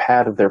 like the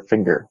pad of their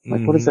finger?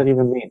 Like, what does that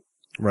even mean?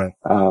 Right.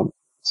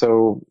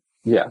 So,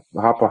 yeah,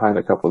 hop behind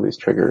a couple of these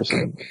triggers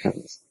and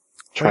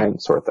try and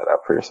sort that out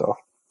for yourself.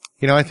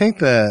 I think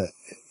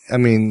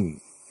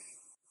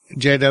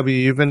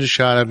JW, you've been to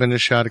SHOT. I've been to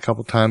SHOT a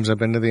couple times. I've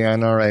been to the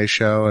NRA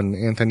show, and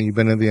Anthony, you've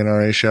been to the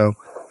NRA show.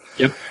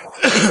 Yep.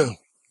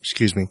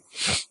 Excuse me.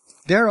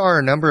 there are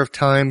a number of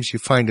times you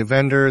find a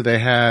vendor, they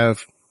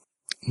have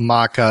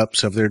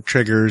mock-ups of their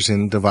triggers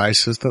and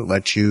devices that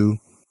let you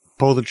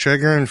pull the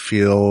trigger and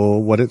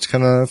feel what it's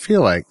going to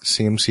feel like.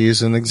 CMC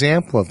is an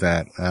example of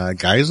that.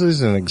 Geisel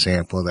is an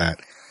example of that.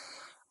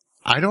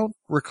 I don't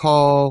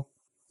recall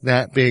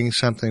that being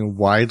something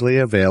widely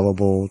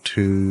available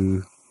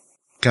to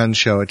gun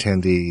show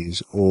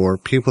attendees or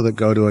people that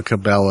go to a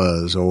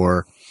Cabela's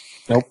or,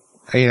 Nope.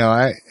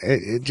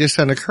 It just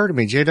doesn't occur to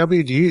me.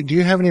 JW, do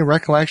you have any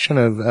recollection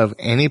of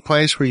any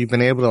place where you've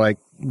been able to like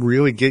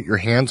really get your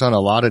hands on a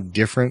lot of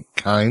different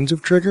kinds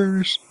of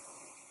triggers?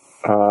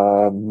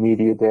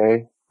 Media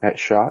day at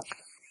SHOT.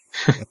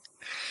 I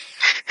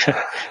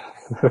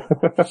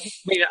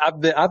mean,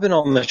 I've been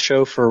on the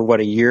show for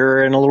a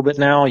year and a little bit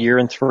now, a year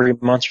and 3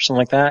 months or something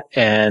like that,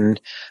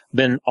 and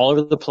been all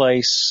over the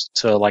place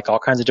to like all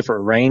kinds of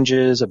different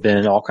ranges. I've been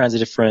in all kinds of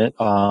different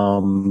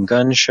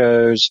gun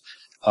shows,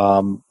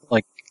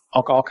 like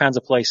all kinds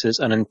of places.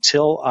 And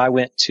until I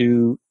went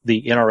to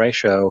the NRA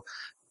show,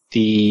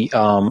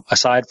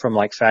 aside from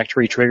like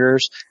factory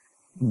triggers,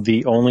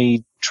 the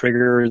only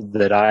trigger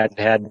that I'd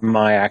had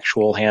my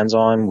actual hands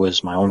on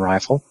was my own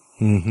rifle.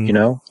 Mm-hmm.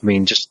 I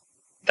mean,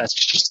 that's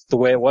just the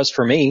way it was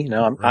for me.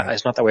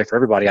 It's not that way for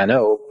everybody I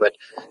know,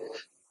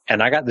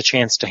 and I got the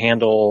chance to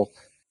handle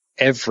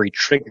every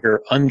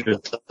trigger under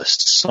the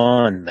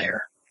sun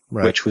there,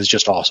 which was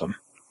just awesome.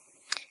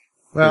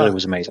 Well, it really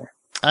was amazing.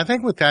 I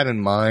think with that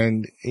in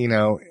mind,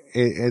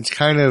 it's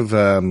kind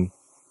of,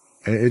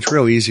 it's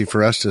real easy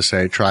for us to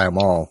say, try them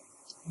all.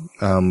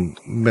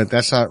 But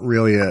that's not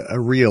really a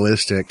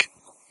realistic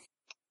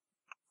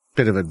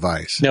bit of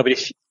advice. No, but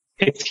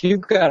if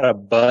you've got a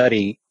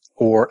buddy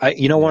or,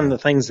 one of the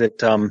things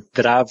that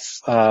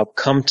I've,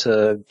 come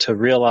to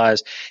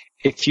realize,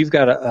 if you've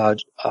got a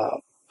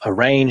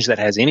range that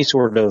has any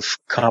sort of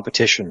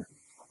competition,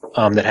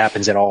 that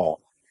happens at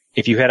all,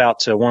 if you head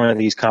out to one of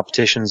these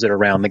competitions that are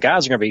around, the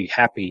guys are going to be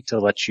happy to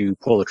let you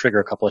pull the trigger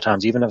a couple of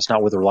times, even if it's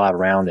not with a live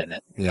round in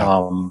it.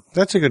 Yeah.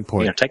 That's a good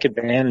point. Take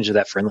advantage of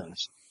that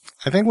friendliness.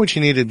 I think what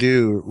you need to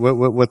do,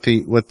 what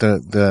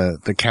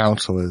the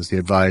counsel is, the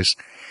advice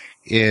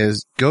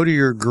is go to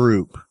your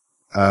group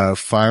of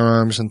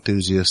firearms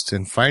enthusiasts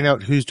and find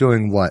out who's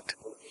doing what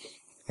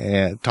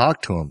and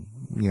talk to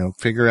them,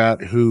 figure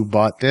out who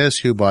bought this,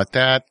 who bought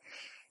that.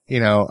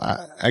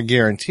 I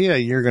guarantee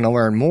you're going to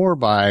learn more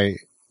by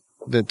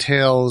the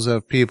tales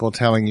of people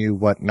telling you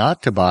what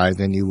not to buy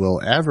than you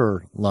will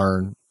ever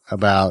learn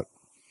about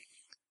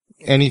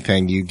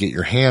anything you get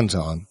your hands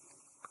on.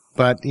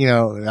 But,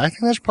 I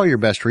think that's probably your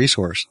best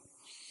resource.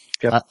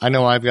 Yep. I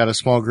know I've got a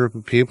small group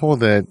of people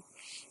that,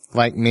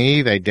 like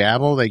me, they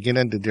dabble, they get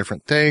into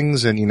different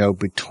things, and,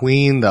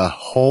 between the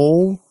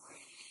whole,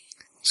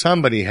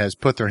 somebody has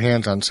put their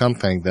hands on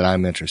something that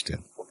I'm interested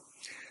in.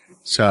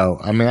 So,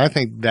 I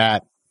think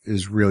that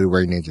is really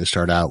where you need to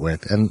start out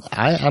with. And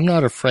I'm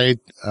not afraid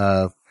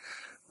of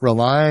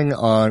relying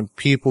on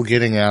people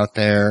getting out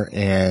there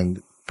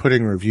and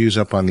putting reviews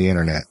up on the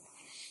internet.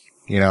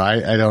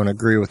 I don't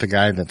agree with the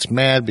guy that's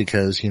mad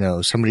because,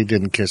 somebody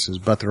didn't kiss his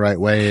butt the right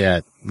way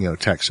at,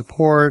 tech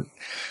support,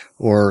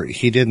 or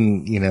he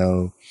didn't,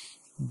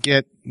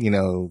 get,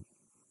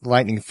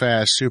 lightning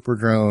fast super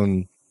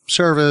drone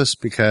service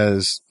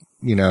because,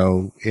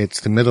 it's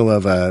the middle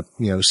of a,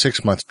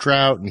 6-month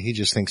drought and he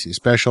just thinks he's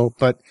special.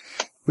 But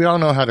we all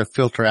know how to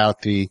filter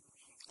out the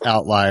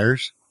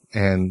outliers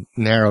and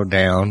narrow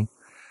down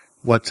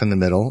what's in the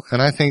middle.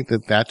 And I think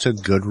that that's a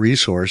good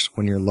resource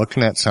when you're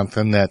looking at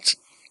something that's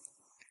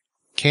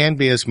can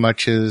be as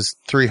much as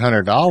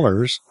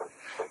 $300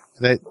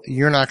 that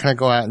you're not going to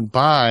go out and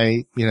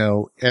buy,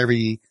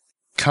 every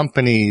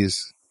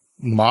company's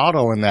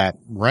model in that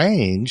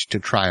range to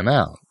try them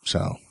out.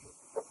 So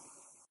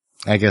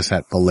I guess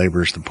that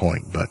belabors the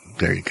point, but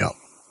there you go.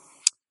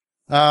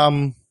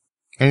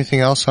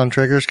 Anything else on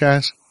triggers,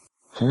 guys?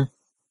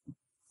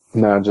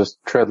 No, just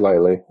tread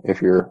lightly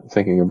if you're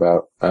thinking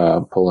about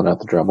pulling out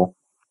the Dremel.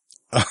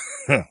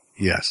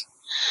 Yes.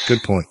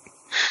 Good point.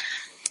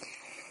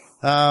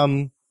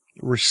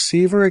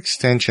 Receiver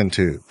extension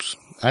tubes.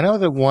 I know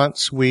that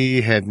once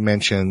we had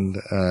mentioned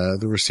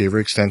the receiver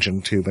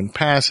extension tube in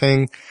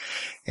passing,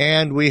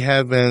 and we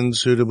have been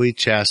suitably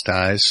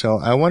chastised. So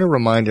I want to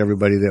remind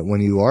everybody that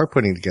when you are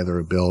putting together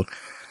a build,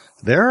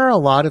 there are a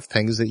lot of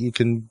things that you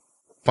can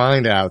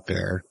find out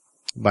there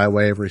by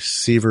way of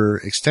receiver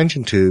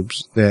extension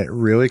tubes that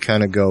really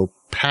kind of go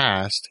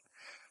past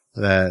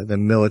the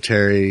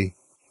military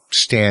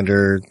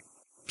standard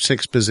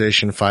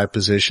 6-position,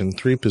 5-position,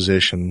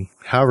 3-position,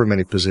 however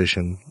many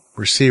position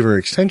receiver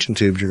extension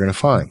tubes you're going to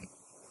find.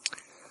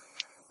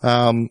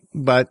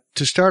 But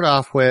to start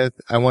off with,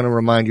 I want to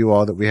remind you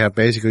all that we have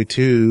basically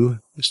 2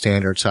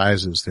 standard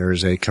sizes. There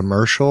is a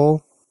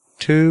commercial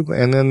tube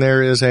and then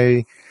there is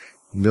a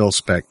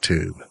mil-spec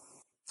tube.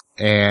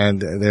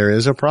 And there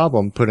is a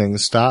problem putting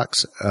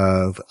stocks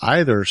of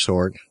either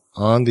sort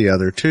on the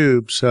other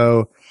tube.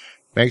 So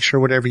make sure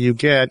whatever you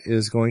get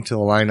is going to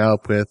line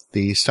up with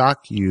the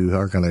stock you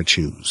are going to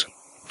choose.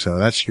 So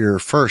that's your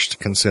first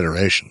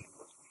consideration.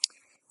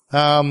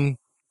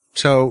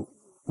 So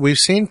we've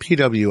seen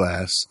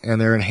PWS and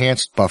their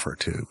enhanced buffer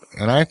tube.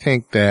 And I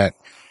think that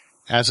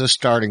as a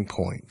starting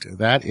point,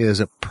 that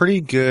is a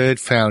pretty good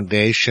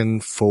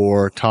foundation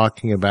for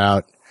talking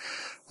about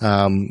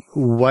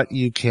what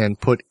you can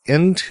put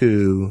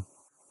into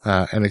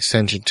an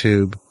extension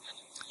tube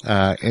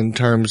in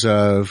terms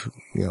of,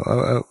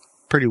 a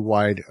pretty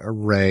wide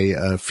array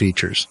of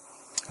features.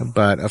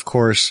 But of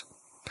course,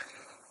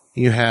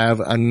 you have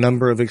a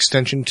number of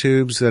extension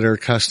tubes that are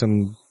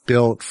custom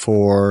built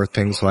for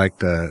things like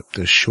the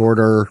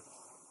shorter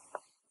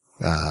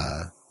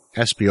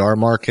SBR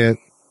market.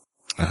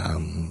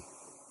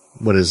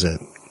 What is it?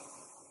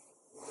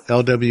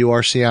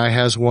 LWRCI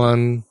has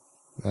one.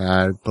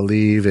 I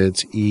believe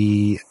it's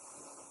I'm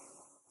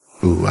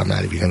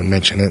not even going to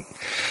mention it.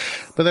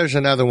 But there's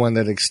another one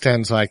that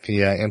extends like the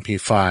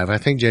MP5. I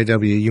think,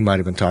 JW, you might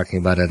have been talking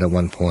about it at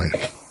one point.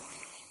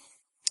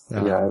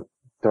 Yeah, I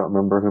don't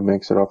remember who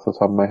makes it off the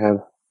top of my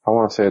head. I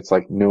want to say it's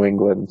like New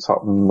England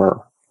something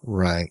or...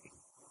 Right.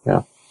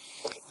 Yeah.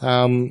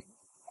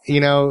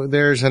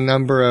 There's a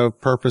number of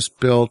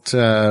purpose-built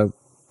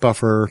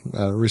buffer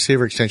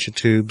receiver extension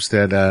tubes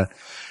that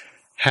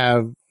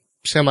have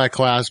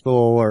semi-collapsible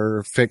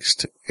or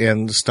fixed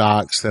end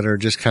stocks that are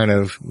just kind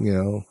of,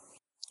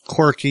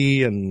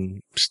 quirky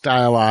and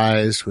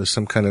stylized with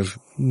some kind of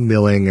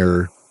milling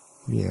or,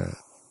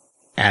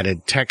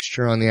 added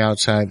texture on the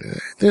outside.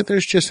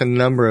 There's just a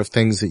number of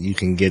things that you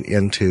can get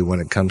into when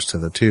it comes to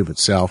the tube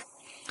itself.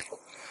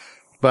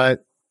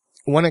 But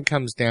when it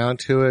comes down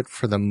to it,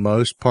 for the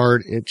most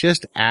part, it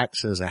just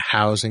acts as a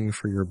housing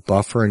for your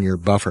buffer and your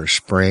buffer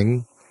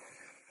spring.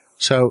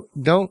 So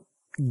don't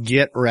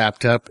get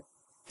wrapped up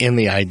in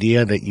the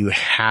idea that you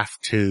have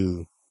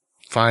to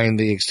find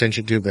the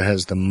extension tube that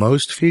has the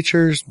most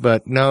features,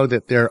 but know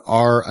that there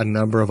are a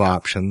number of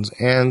options,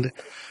 and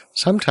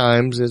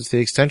sometimes it's the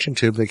extension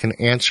tube that can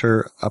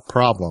answer a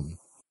problem.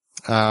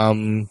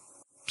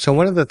 So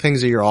one of the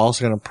things that you're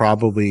also going to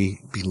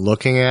probably be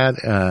looking at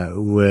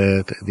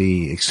with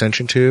the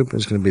extension tube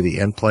is going to be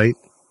the end plate.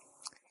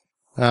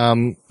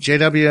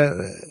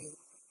 JW,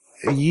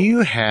 you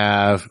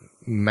have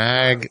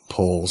mag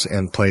pulls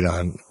end plate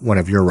on one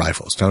of your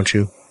rifles, don't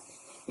you?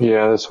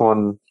 Yeah, this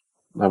one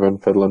I've been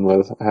fiddling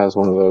with has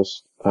one of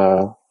those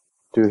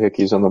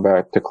doohickeys on the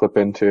back to clip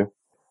into.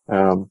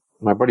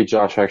 My buddy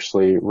Josh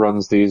actually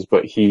runs these,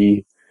 but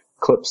he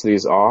clips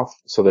these off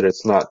so that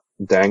it's not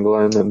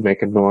dangling and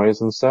making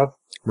noise and stuff.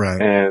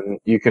 Right. And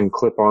you can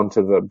clip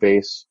onto the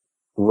base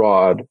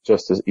rod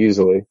just as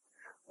easily.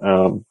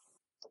 And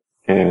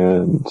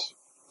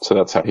so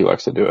that's how he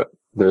likes to do it.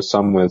 There's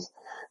some with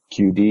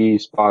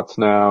QD spots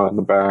now in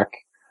the back.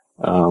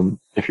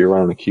 If you're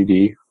running a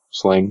QD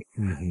sling,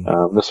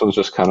 this one's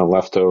just kind of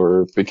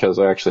leftover because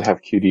I actually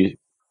have QD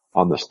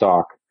on the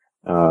stock.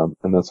 And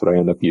that's what I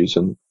end up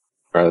using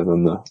rather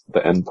than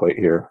the end plate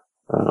here.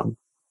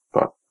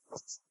 But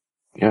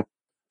yeah.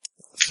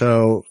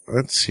 So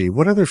let's see.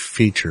 What other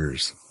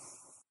features?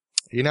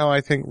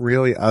 I think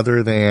really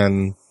other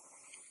than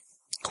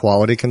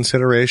quality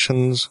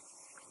considerations,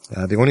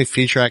 the only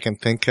feature I can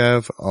think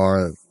of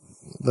are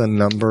the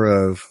number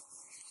of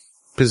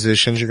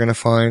positions you're going to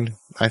find.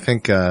 I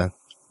think,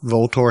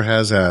 Voltor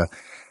has a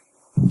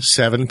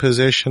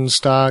 7-position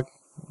stock.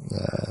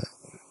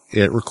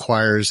 It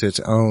requires its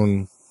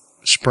own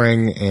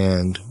spring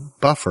and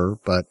buffer,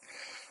 but,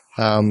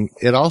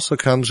 it also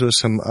comes with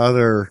some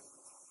other,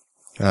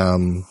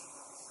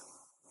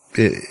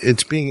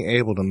 it's being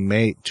able to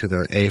mate to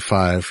their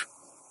A5,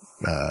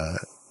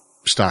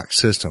 stock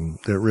system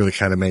that really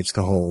kind of makes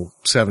the whole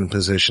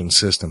 7-position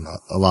system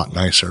a lot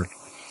nicer.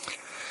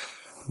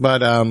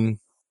 But,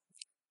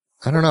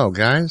 I don't know,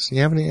 guys.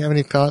 You have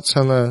any thoughts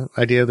on the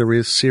idea of the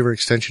receiver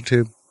extension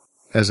tube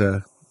as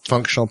a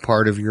functional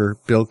part of your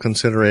build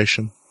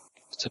consideration?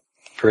 It's a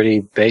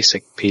pretty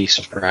basic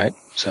piece, right?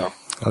 So.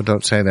 Oh,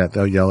 don't say that.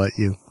 They'll yell at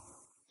you.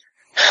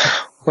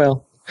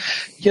 Well,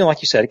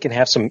 like you said, it can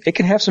have some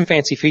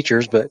fancy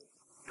features, but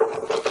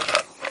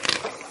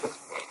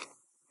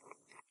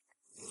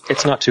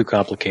it's not too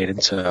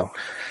complicated. So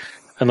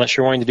unless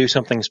you're wanting to do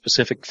something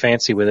specific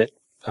fancy with it,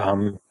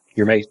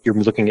 you're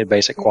looking at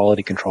basic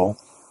quality control.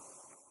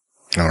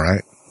 All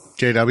right.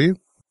 JW?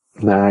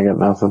 Nah, I got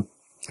nothing.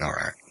 All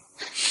right.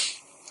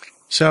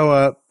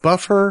 So,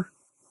 buffer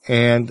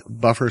and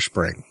buffer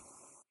spring.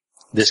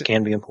 This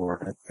can be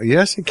important.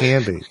 Yes, it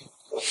can be.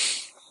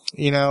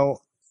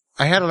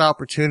 I had an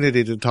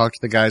opportunity to talk to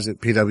the guys at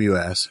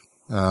PWS.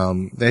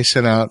 They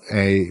sent out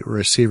a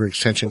receiver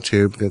extension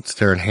tube that's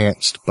their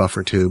enhanced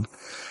buffer tube.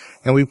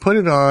 And we put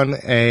it on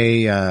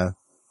a,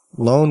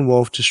 Lone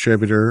Wolf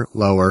distributor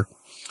lower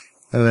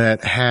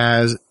that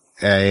has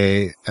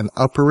an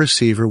upper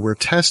receiver we're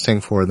testing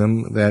for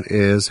them that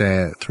is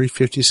a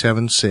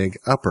 357 SIG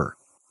upper.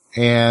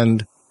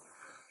 And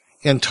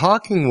in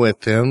talking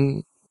with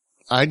them,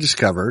 I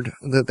discovered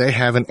that they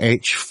have an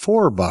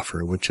H4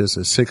 buffer, which is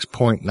a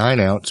 6.9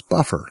 ounce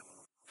buffer.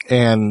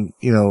 And,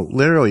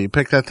 literally you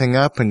pick that thing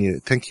up and you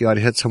think you ought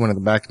to hit someone in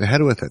the back of the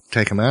head with it,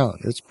 take them out.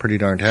 It's pretty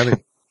darn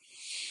heavy.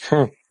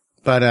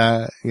 But,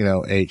 H1,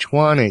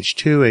 H2,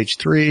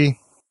 H3,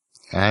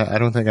 I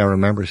don't think I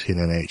remember seeing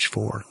an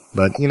H4.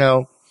 But,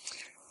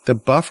 the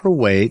buffer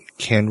weight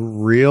can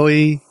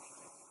really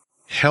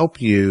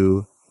help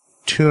you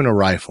tune a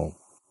rifle.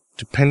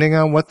 Depending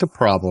on what the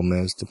problem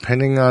is,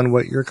 depending on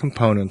what your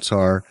components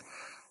are,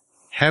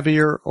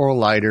 heavier or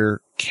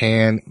lighter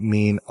can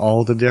mean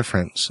all the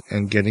difference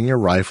in getting your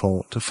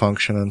rifle to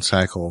function and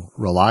cycle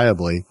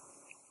reliably,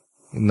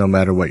 no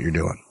matter what you're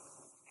doing.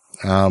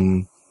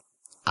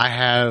 I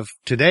have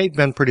to date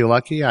been pretty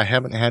lucky. I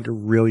haven't had to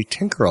really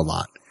tinker a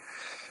lot.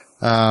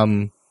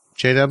 JW,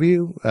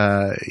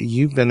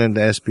 you've been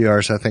into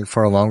SBRs, I think,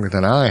 far longer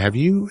than I. Have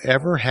you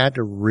ever had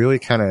to really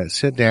kind of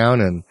sit down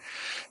and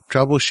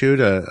troubleshoot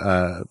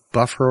a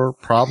buffer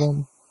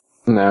problem?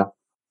 No.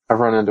 I've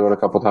run into it a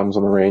couple times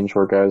on the range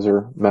where guys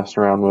are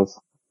messing around with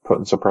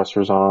putting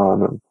suppressors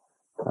on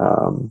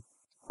and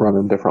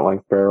running different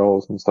length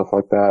barrels and stuff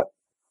like that.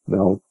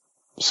 They'll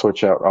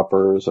switch out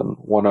uppers, and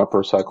one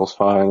upper cycles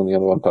fine and the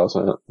other one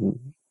doesn't.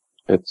 And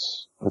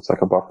it's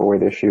like a buffer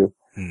weight issue.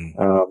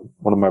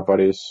 One of my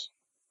buddies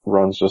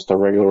runs just a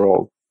regular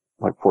old,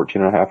 like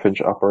 14.5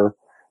 inch upper,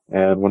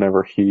 and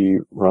whenever he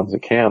runs a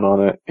can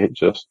on it, it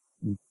just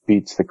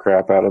beats the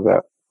crap out of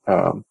that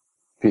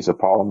piece of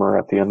polymer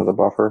at the end of the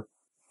buffer.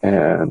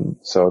 And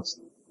so it's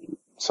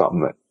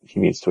something that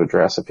he needs to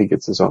address if he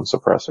gets his own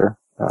suppressor.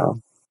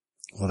 Well,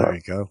 there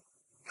you go.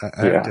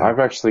 I've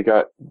actually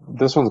got,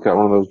 this one's got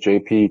one of those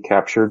JP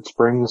captured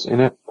springs in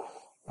it.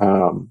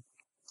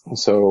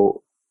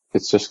 So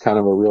it's just kind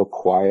of a real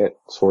quiet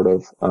sort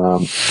of,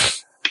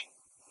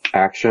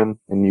 action,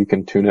 and you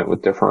can tune it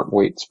with different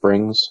weight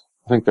springs.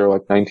 I think they're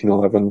like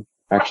 1911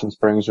 action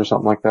springs or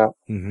something like that.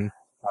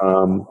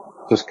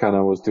 Just kind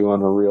of was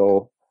doing a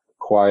real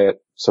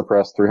quiet,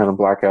 suppressed 300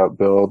 blackout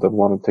build and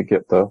wanted to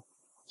get the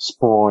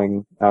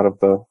spoing out of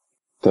the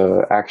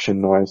action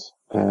noise.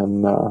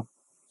 And,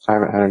 I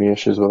haven't had any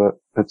issues with it.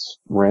 It's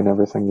ran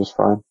everything just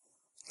fine.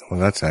 Well,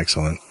 that's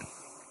excellent.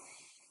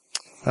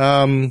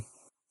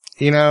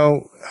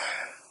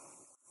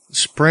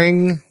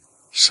 Spring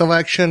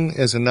selection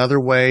is another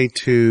way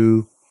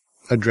to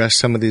address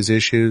some of these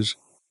issues.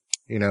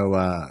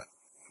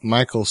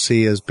 Michael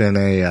C. has been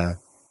a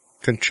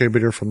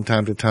contributor from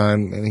time to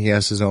time, and he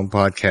has his own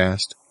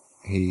podcast.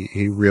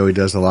 He really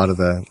does a lot of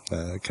the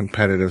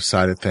competitive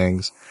side of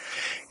things.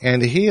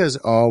 And he has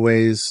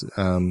always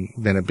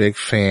been a big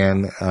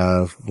fan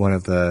of one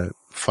of the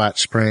flat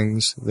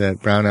springs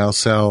that Brownell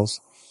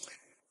sells.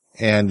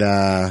 And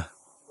I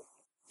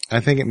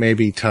think it may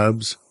be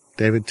Tubbs,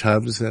 David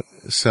Tubbs, that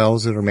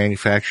sells it or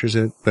manufactures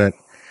it. But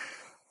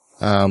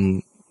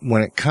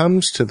when it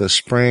comes to the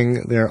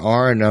spring, there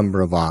are a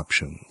number of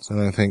options.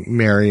 And I think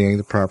marrying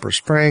the proper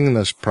spring and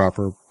this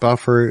proper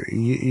buffer,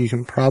 you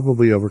can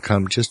probably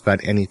overcome just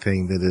about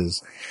anything that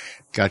has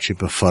got you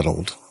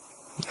befuddled.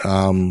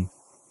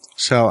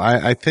 So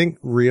I think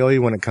really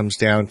when it comes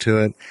down to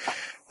it,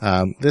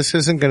 this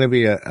isn't going to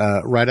be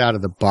a right out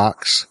of the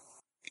box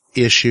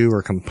issue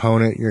or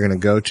component you're going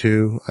to go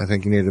to. I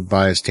think you need to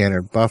buy a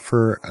standard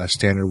buffer, a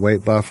standard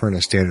weight buffer, and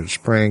a standard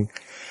spring.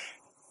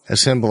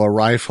 Assemble a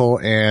rifle,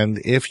 and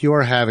if you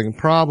are having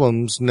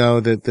problems, know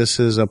that this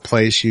is a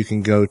place you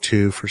can go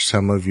to for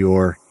some of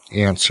your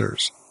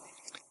answers.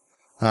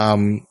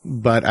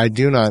 But I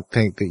do not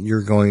think that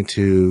you're going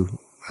to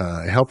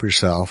help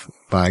yourself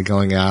by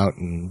going out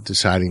and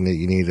deciding that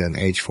you need an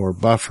H4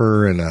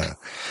 buffer and a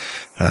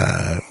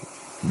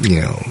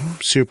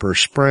super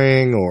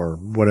spring or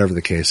whatever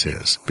the case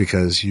is,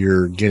 because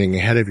you're getting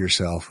ahead of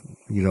yourself.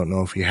 You don't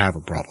know if you have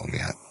a problem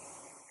yet.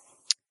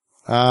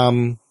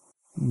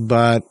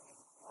 But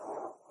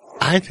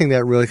I think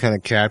that really kind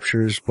of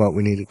captures what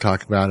we need to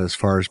talk about as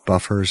far as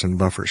buffers and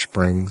buffer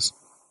springs.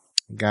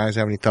 Guys,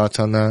 have any thoughts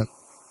on that?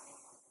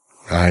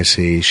 I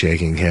see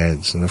shaking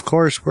heads. And of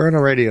course, we're on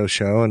a radio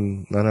show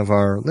and none of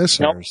our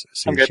listeners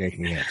see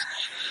shaking heads.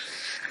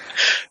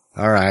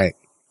 All right.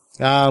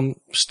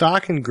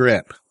 Stock and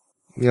grip.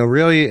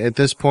 Really at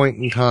this point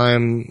in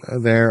time,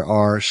 there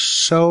are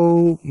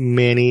so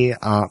many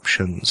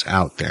options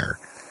out there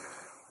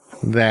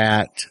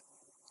that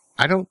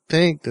I don't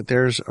think that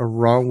there's a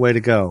wrong way to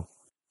go.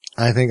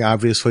 I think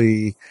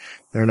obviously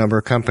there are a number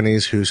of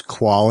companies whose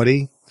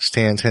quality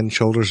stands head and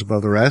shoulders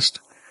above the rest.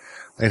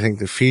 I think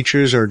the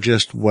features are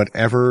just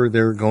whatever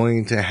they're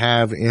going to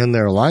have in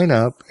their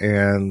lineup,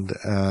 and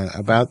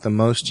about the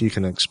most you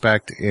can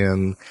expect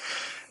in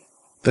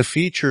the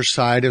feature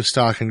side of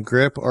stock and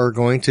grip are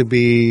going to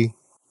be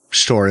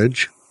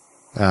storage,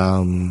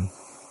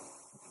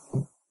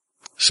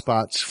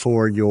 spots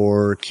for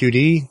your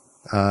QD,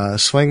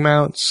 sling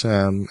mounts,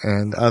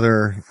 and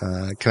other,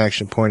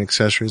 connection point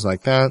accessories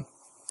like that.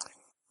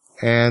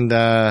 And,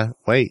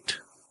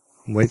 weight.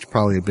 Weight's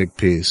probably a big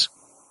piece.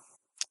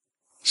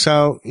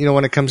 So,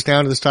 when it comes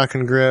down to the stock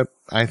and grip,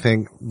 I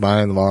think by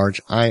and large,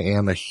 I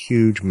am a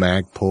huge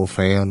Magpul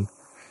fan.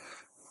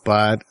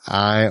 But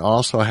I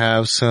also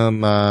have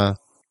some,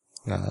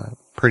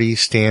 pretty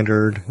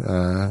standard,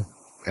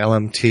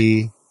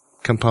 LMT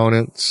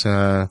components.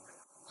 I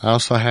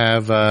also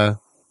have, a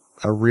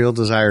real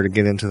desire to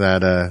get into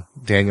that,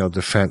 Daniel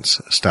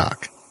Defense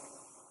stock.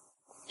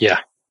 Yeah.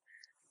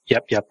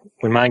 Yep.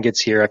 When mine gets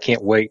here, I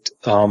can't wait.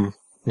 Now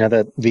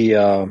that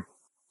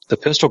the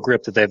pistol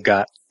grip that they've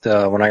got,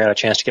 when I got a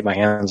chance to get my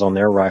hands on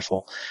their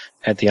rifle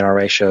at the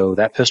NRA show,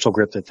 that pistol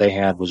grip that they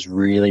had was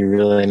really,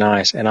 really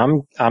nice. And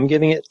I'm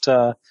giving it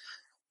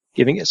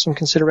some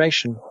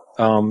consideration.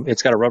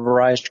 It's got a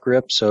rubberized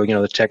grip, so,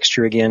 the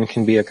texture again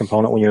can be a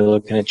component when you're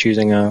looking at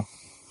choosing a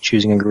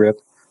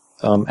grip.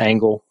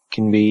 Angle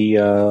can be,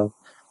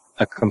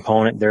 a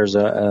component. There's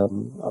a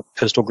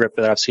pistol grip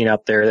that I've seen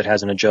out there that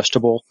has an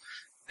adjustable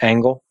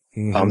angle,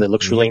 that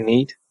looks really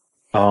neat.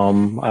 I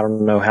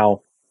don't know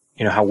how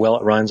well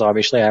it runs.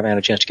 Obviously, I haven't had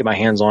a chance to get my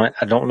hands on it.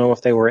 I don't know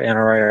if they were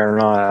NRA or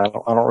not.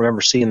 I don't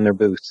remember seeing their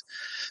booth,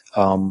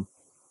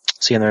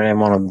 seeing their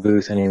name on a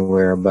booth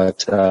anywhere,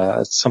 but,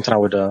 it's something I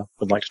would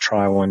like to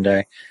try one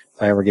day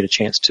if I ever get a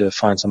chance to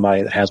find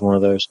somebody that has one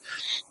of those.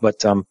 But,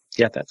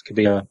 that could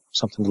be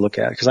something to look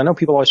at, because I know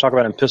people always talk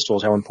about in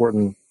pistols how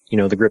important,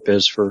 the grip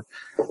is for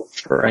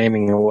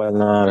aiming and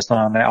whatnot. It's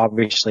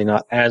obviously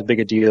not as big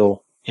a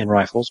deal in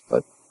rifles,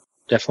 but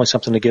definitely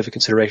something to give a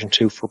consideration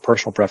to for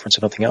personal preference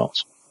and nothing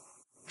else.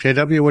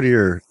 JW, what are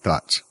your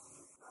thoughts?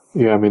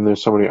 Yeah,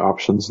 there's so many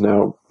options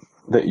now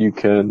that you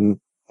can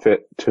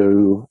fit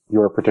to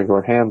your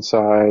particular hand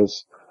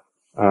size,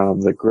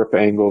 the grip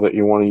angle that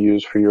you want to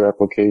use for your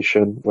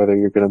application, whether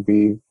you're going to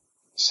be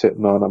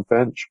sitting on a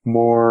bench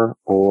more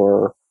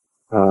or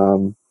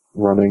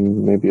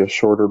running maybe a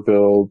shorter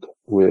build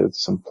with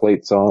some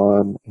plates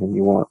on and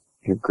you want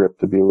your grip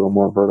to be a little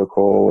more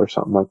vertical or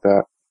something like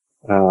that.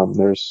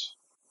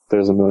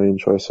 There's a million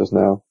choices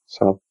now.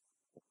 So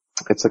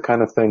it's the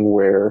kind of thing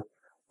where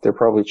they're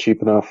probably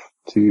cheap enough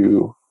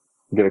to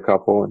get a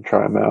couple and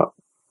try them out,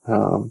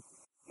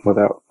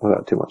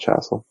 without too much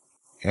hassle.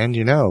 And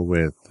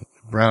with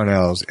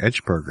Brownell's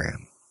Edge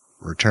program,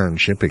 return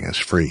shipping is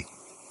free.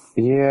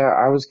 Yeah,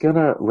 I was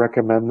gonna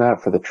recommend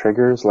that for the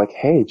triggers, like,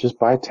 hey, just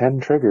buy 10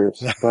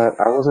 triggers, but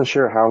I wasn't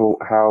sure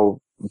how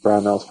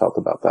Brownells felt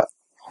about that.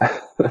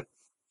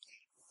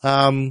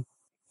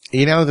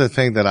 The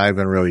thing that I've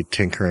been really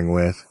tinkering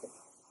with,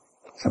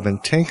 I've been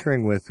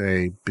tinkering with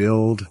a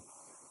build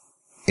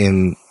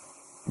in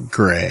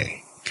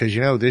gray. Cause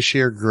this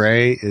year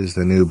gray is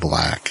the new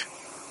black.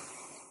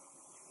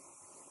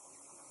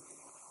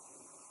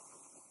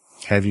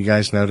 Have you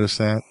guys noticed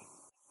that?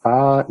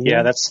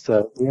 Yeah, that's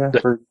the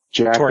for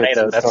jackets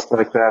tornado, and stuff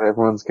like that.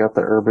 Everyone's got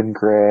the urban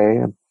gray.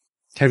 And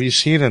have you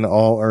seen an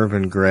all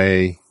urban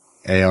gray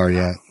AR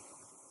yet?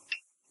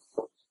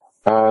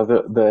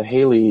 The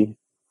Haley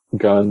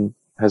gun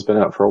has been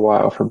out for a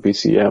while from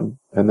BCM,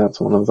 and that's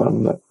one of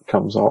them that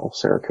comes all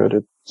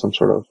Cerakoted, some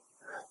sort of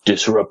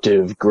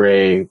disruptive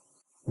gray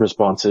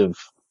responsive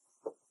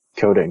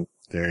coating.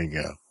 There you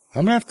go.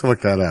 I'm gonna have to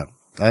look that up.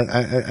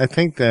 I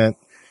think that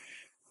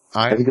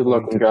it's a good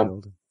looking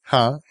gun.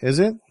 Huh? Is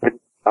it?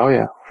 Oh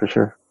yeah, for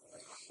sure.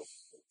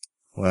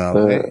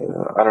 Well,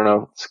 I don't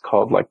know. It's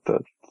called like the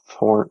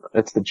Thorn.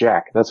 It's the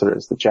Jack. That's what it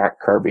is. The Jack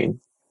carbine,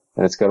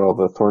 and it's got all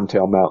the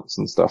Thorntail mounts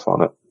and stuff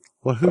on it.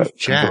 Well, who's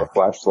Jack? A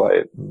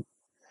flashlight.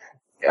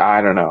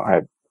 I don't know.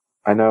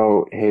 I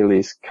know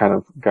Haley's kind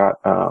of got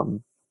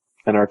an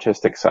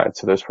artistic side,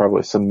 so there's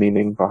probably some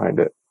meaning behind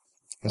it.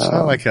 It's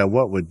not like a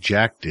what would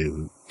Jack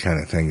do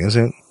kind of thing, is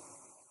it?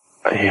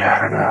 Yeah,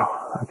 I don't know.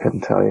 I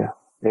couldn't tell you.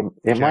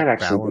 It might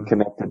actually be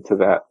connected to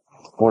that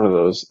one of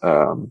those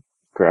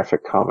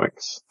graphic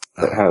comics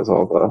that has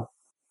all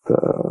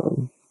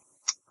the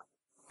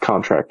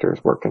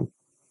contractors working.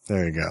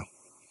 There you go.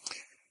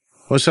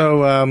 Well,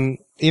 so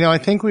I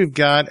think we've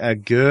got a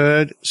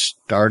good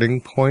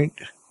starting point.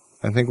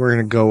 I think we're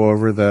going to go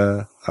over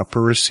the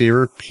upper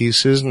receiver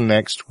pieces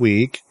next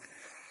week.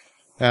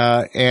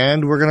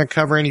 And we're going to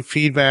cover any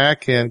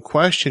feedback and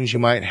questions you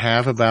might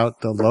have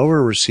about the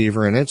lower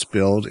receiver and its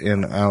build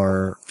in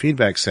our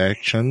feedback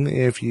section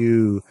if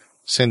you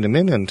send them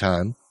in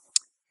time.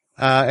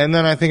 And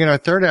then I think in our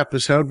third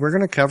episode, we're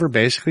going to cover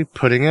basically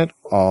putting it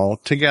all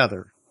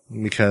together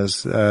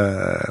because,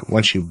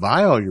 once you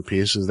buy all your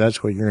pieces,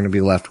 that's what you're going to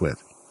be left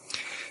with.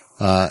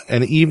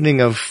 An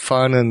evening of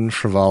fun and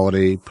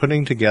frivolity,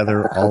 putting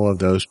together all of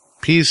those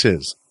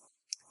pieces.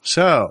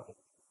 So,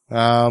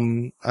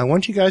 I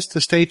want you guys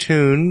to stay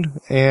tuned,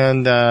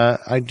 and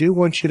I do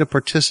want you to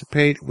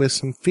participate with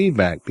some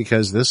feedback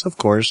because this, of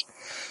course,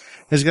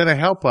 is going to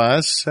help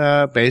us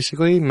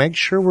basically make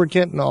sure we're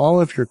getting all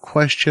of your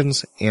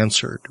questions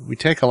answered. We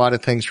take a lot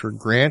of things for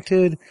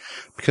granted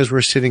because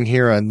we're sitting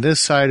here on this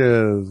side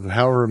of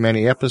however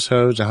many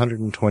episodes,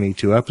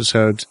 122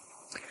 episodes,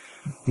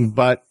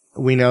 but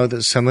we know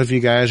that some of you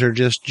guys are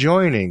just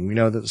joining. We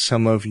know that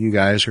some of you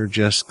guys are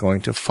just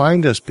going to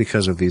find us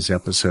because of these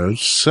episodes.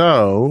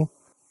 So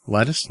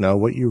let us know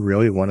what you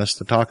really want us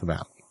to talk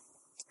about.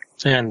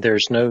 And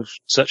there's no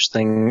such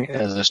thing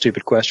as a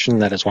stupid question.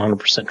 That is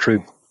 100%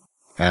 true.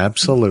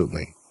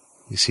 Absolutely.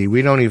 You see,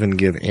 we don't even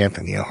give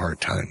Anthony a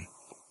hard time.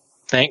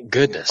 Thank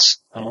goodness.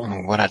 I don't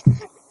know what I'd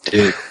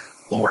do,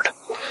 Lord.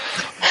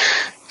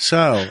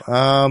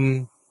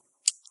 So,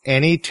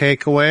 any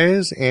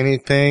takeaways?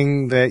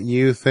 Anything that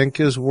you think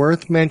is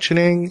worth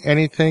mentioning?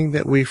 Anything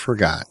that we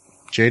forgot?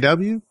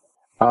 JW?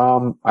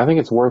 I think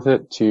it's worth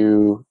it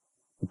to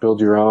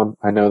build your own.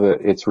 I know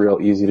that it's real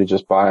easy to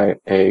just buy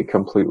a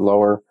complete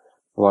lower,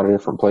 a lot of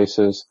different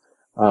places.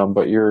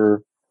 But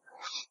you're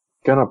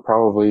gonna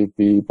probably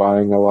be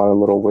buying a lot of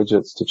little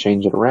widgets to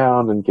change it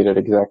around and get it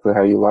exactly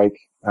how you like.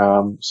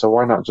 So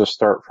why not just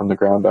start from the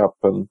ground up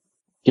and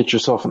get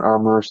yourself an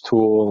armorer's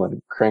tool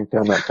and crank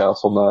down that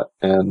tassel nut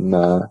and,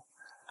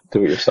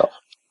 do it yourself.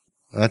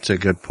 That's a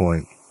good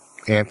point.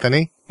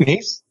 Anthony?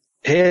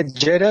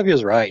 JW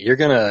is right. You're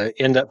gonna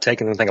end up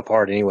taking the thing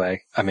apart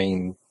anyway. I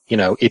mean,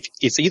 if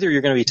it's either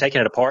you're going to be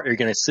taking it apart or you're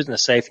going to sit in a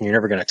safe and you're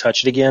never going to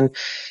touch it again.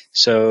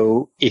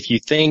 So if you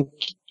think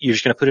you're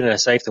just going to put it in a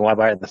safe, then why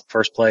buy it in the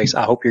first place?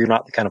 I hope you're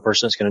not the kind of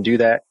person that's going to do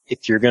that.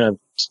 If you're going to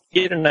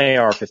get an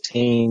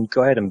AR-15,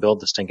 go ahead and build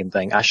the stinking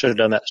thing. I should have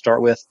done that to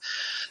start with.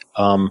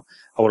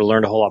 I would have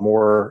learned a whole lot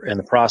more in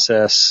the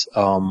process,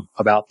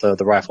 about the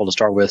rifle to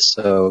start with.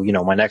 So,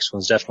 my next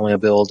one's definitely a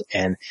build.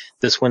 And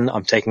this one,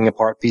 I'm taking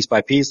apart piece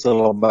by piece,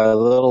 little by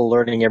little,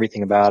 learning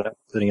everything about it,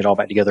 putting it all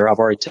back together. I've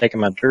already taken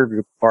my dirt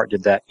group apart,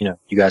 did that. You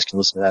guys can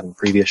listen to that in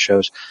previous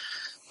shows.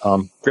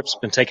 Grip's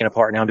been taken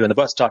apart. Now I'm doing the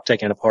buttstock,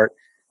 taking it apart,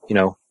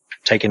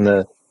 taking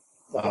the,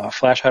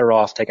 flash hider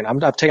off,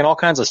 I've taken all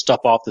kinds of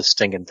stuff off this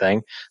stinking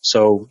thing.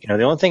 So,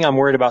 the only thing I'm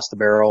worried about is the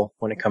barrel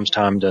when it comes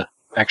time to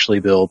actually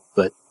build,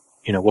 but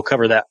we'll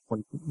cover that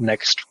one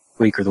next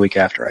week or the week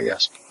after, I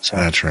guess. So.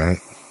 That's right.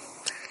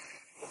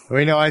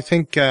 Well, I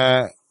think,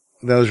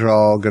 those are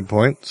all good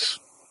points.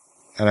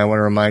 And I want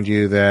to remind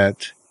you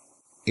that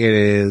it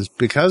is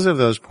because of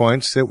those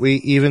points that we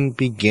even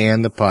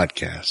began the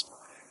podcast.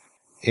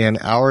 In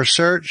our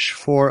search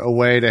for a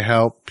way to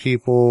help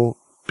people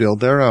build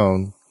their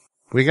own,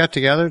 we got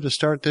together to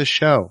start this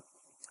show.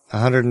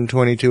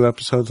 122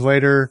 episodes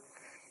later,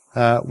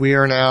 we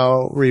are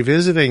now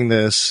revisiting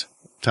this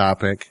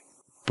topic,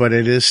 but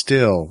it is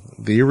still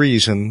the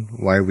reason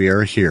why we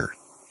are here.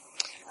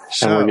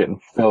 So, and we're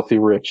getting filthy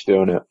rich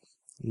doing it.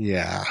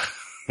 Yeah.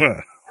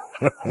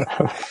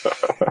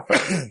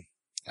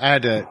 I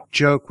had to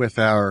joke with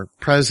our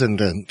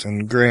president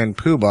and grand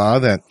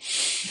poobah that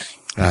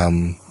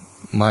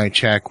my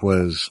check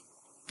was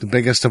the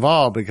biggest of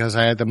all because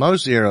I had the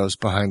most zeros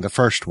behind the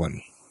first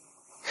one.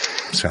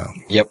 So.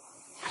 Yep.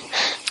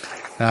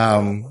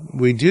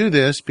 We do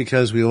this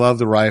because we love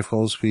the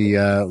rifles. We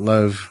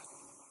love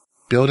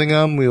building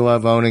them. We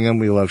love owning them.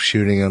 We love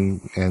shooting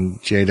them. And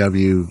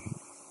JW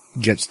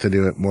gets to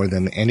do it more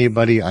than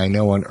anybody I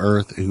know on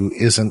earth who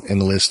isn't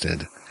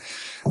enlisted.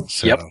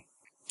 So, yep.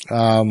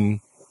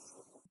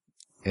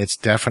 It's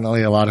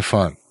definitely a lot of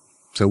fun.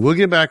 So we'll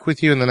get back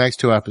with you in the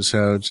next 2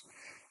 episodes.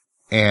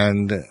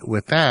 And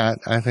with that,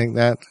 I think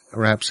that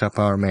wraps up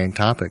our main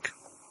topic.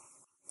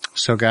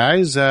 So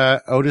guys,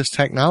 Otis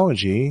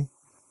Technology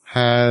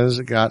has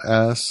got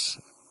us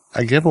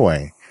a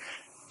giveaway.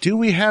 Do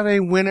we have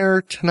a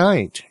winner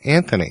tonight,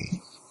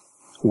 Anthony?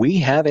 We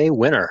have a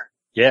winner.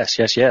 Yes.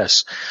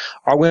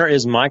 Our winner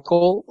is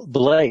Michael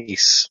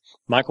Blaze.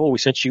 Michael, we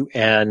sent you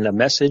a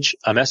message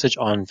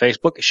on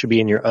Facebook. It should be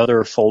in your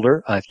other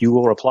folder. If you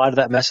will reply to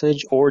that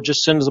message or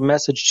just send us a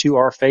message to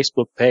our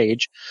Facebook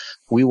page,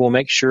 we will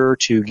make sure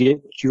to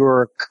get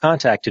your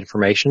contact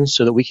information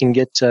so that we can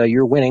get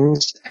your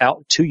winnings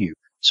out to you.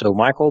 So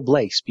Michael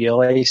Blaze,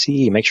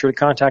 B-L-A-C-E, make sure to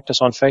contact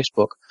us on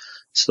Facebook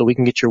so that we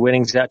can get your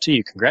winnings out to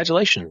you.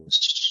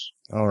 Congratulations.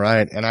 All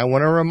right. And I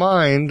want to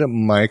remind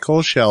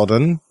Michael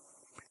Sheldon,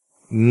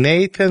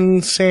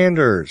 Nathan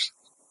Sanders,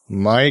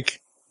 Mike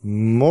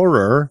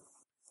Moorer,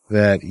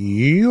 that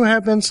you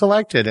have been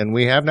selected and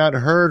we have not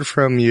heard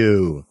from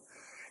you.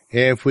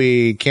 If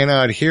we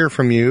cannot hear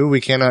from you, we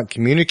cannot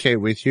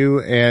communicate with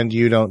you, and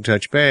you don't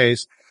touch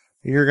base,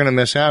 you're going to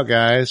miss out,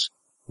 guys.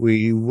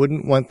 We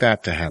wouldn't want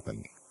that to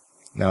happen.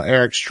 Now,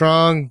 Eric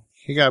Strong,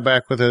 he got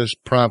back with us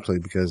promptly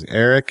because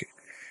Eric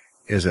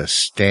is a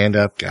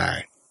stand-up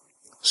guy.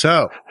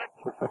 So,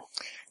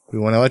 we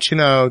want to let you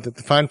know that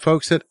the fine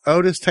folks at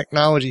Otis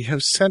Technology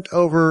have sent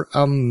over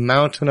a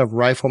mountain of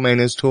rifle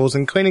maintenance tools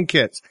and cleaning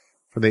kits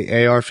for the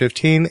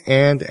AR-15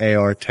 and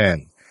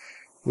AR-10.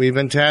 We've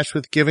been tasked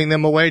with giving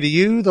them away to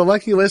you, the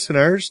lucky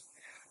listeners.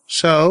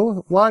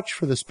 So, watch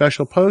for the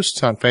special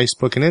posts on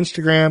Facebook and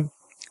Instagram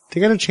to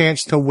get a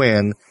chance to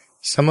win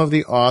some of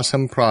the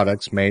awesome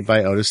products made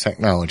by Otis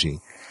Technology.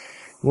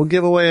 We'll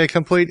give away a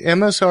complete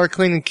MSR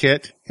cleaning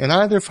kit in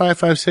either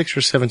 556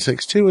 or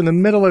 762 in the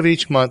middle of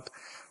each month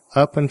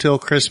up until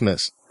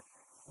Christmas,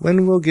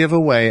 when we'll give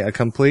away a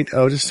complete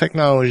Otis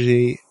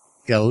Technology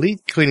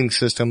Elite cleaning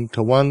system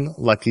to one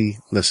lucky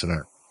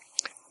listener.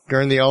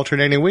 During the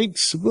alternating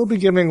weeks, we'll be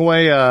giving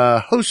away a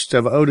host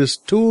of Otis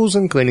tools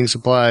and cleaning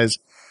supplies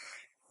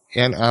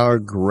and our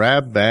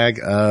grab bag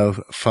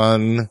of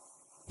fun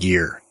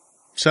gear.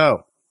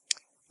 So,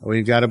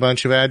 we've got a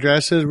bunch of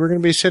addresses. We're going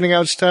to be sending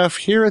out stuff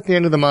here at the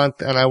end of the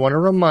month, and I want to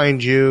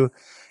remind you,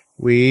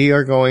 we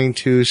are going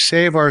to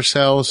save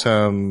ourselves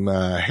some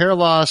hair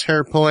loss,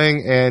 hair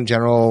pulling, and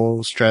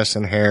general stress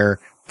and hair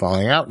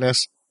falling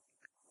outness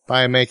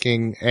by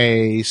making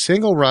a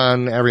single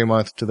run every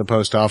month to the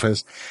post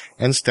office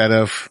instead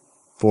of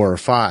 4 or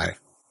 5.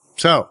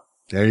 So,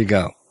 There you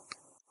go.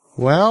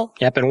 Well,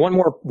 Yep, and one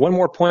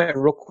more point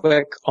real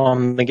quick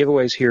on the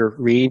giveaways here,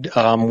 Reed.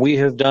 We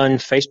have done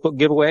Facebook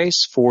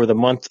giveaways for the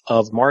month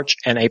of March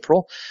and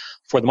April.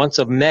 For the month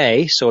of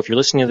May, so if you're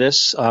listening to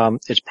this,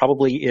 it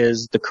probably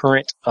is the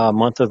current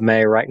month of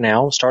May right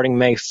now, starting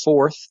May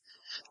 4th.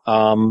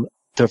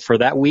 For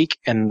that week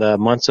and the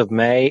months of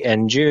May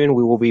and June,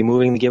 we will be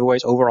moving the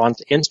giveaways over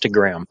onto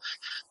Instagram.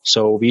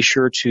 So be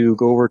sure to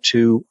go over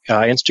to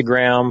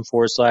Instagram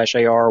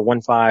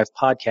 /AR-15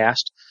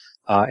 podcast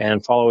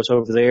and follow us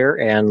over there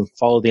and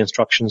follow the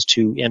instructions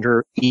to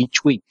enter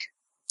each week.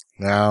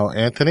 now,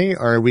 Anthony,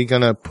 are we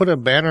going to put a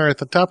banner at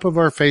the top of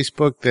our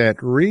Facebook that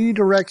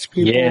redirects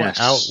people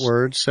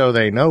outward so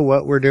they know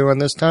what we're doing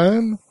this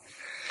time?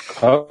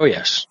 Oh,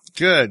 yes.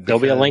 Good. There'll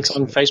be a link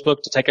on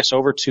Facebook to take us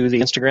over to the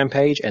Instagram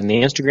page, and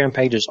the Instagram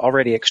page is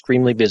already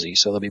extremely busy,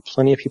 so there'll be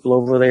plenty of people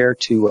over there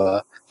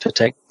to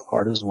take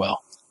part as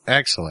well.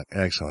 Excellent,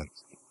 excellent.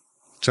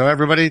 So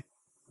everybody,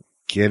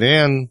 get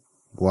in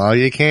while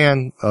you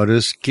can.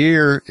 Otis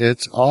Gear,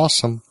 it's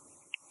awesome.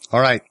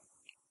 All right.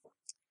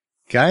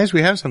 Guys,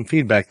 we have some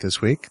feedback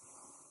this week.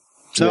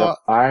 So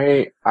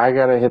yeah, I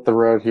gotta hit the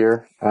road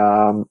here.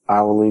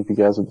 I will leave you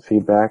guys with the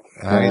feedback.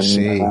 I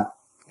see.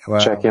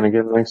 Check in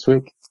again next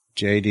week.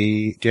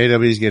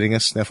 JW's getting a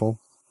sniffle.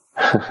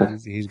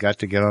 He's got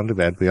to get on to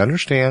bed. We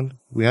understand.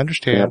 Yeah.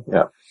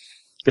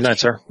 Good night,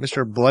 sir.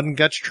 Mr. Blood and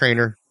Guts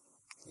Trainer,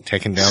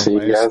 taken down See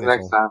by you a guys sniffle.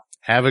 next time.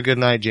 Have a good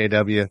night,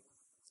 JW.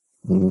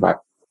 Bye.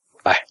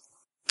 Bye.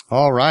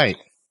 All right.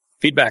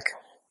 Feedback.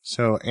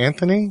 So,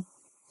 Anthony,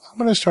 I'm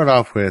going to start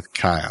off with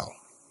Kyle.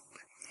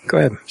 Go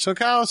ahead. So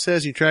Kyle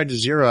says he tried to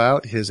zero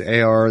out his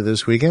AR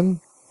this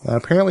weekend.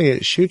 Apparently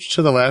it shoots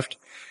to the left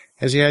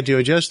as he had to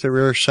adjust the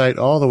rear sight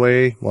all the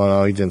way. Well,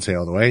 no, he didn't say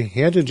all the way.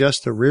 He had to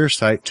adjust the rear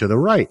sight to the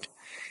right.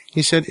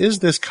 He said, is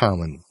this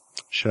common?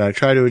 Should I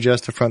try to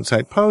adjust the front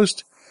sight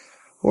post,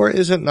 or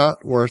is it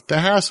not worth the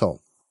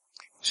hassle?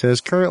 He says,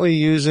 currently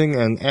using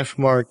an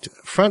F-marked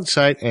front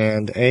sight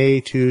and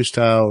A2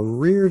 style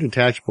rear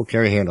detachable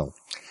carry handle.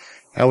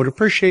 I would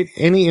appreciate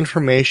any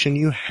information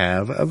you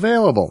have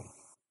available.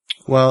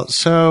 Well,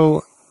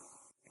 so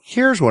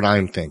here's what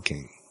I'm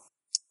thinking.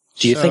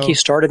 Do you think he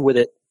started with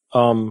it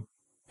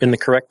in the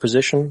correct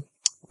position?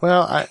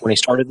 Well, when he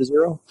started the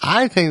zero?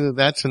 I think that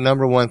that's the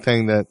number one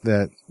thing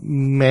that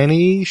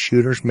many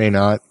shooters may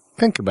not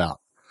think about.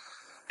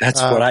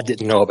 That's what I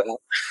didn't know about.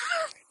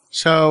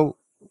 So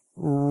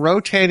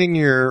rotating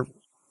your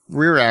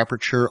rear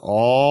aperture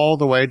all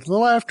the way to the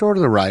left or to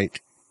the right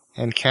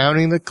and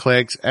counting the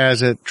clicks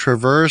as it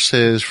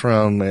traverses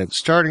from its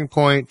starting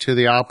point to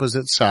the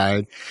opposite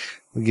side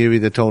will give you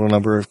the total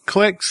number of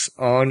clicks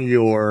on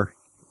your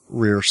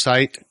rear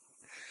sight.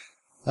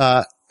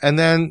 And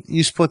then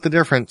you split the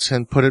difference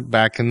and put it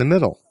back in the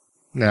middle.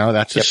 Now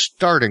that's a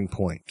starting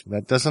point.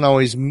 That doesn't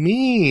always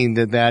mean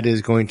that that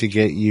is going to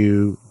get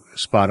you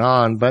spot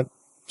on, but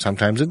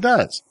sometimes it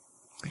does.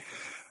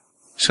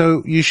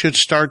 So you should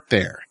start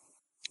there.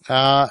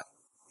 I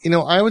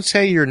would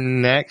say your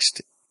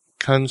next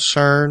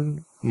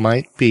concern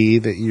might be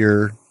that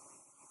your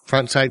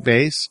front sight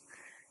base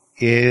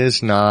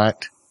is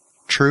not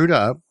trued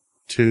up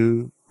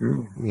to,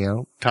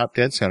 top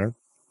dead center.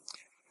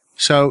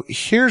 So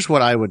here's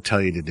what I would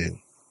tell you to do.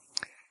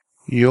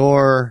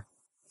 Your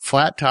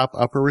flat top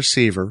upper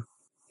receiver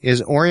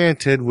is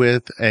oriented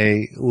with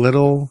a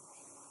little,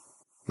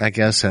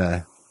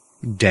 a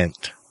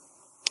dent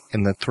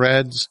in the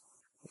threads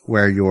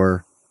where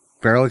your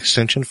barrel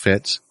extension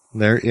fits.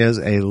 There is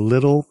a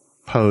little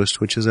post,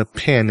 which is a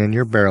pin in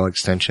your barrel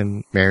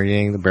extension,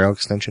 marrying the barrel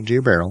extension to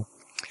your barrel.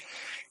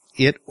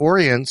 It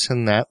orients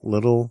in that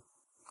little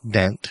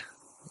dent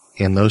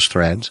in those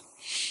threads.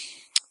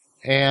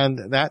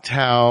 And that's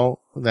how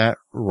that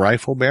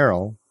rifle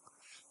barrel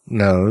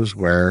knows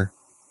where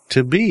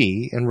to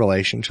be in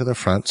relation to the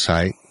front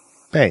sight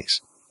base.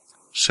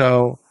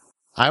 So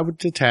I would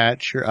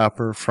detach your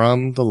upper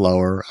from the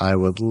lower. I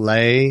would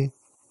lay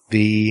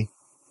the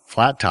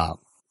flat top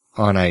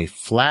on a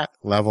flat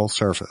level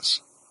surface,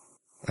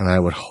 and I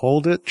would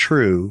hold it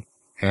true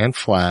and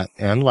flat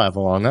and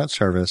level on that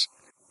surface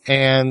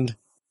and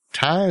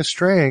tie a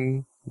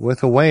string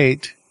with a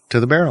weight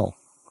to the barrel.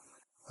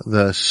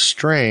 The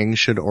string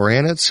should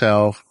orient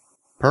itself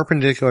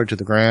perpendicular to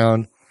the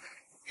ground,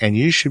 and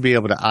you should be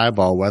able to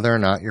eyeball whether or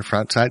not your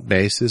front sight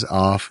base is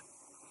off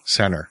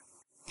center.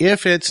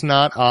 If it's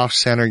not off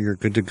center, you're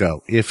good to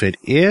go. If it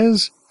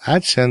is,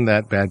 I'd send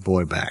that bad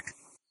boy back.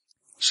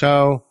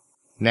 So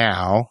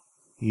now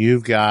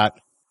you've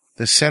got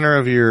the center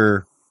of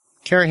your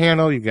carry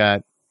handle. You've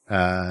got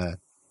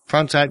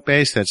front sight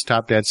base that's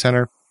top dead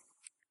center.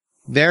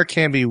 There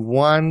can be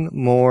one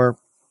more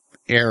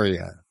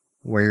area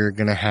where you're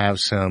going to have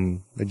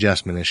some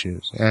adjustment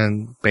issues.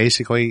 And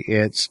basically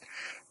it's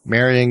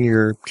marrying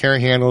your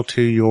carry handle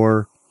to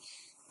your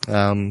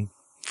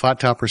flat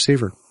top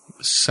receiver.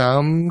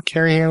 Some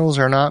carry handles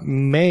are not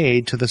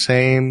made to the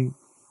same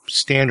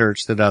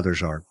standards that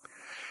others are.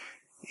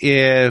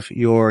 If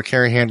your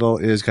carry handle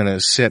is going to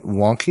sit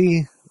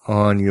wonky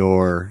on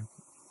your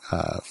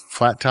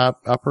flat top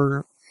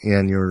upper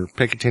in your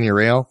Picatinny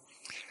rail.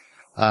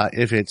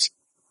 If it's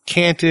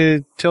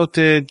canted,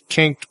 tilted,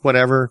 kinked,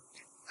 whatever,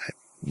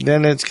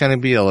 then it's going to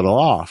be a little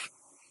off.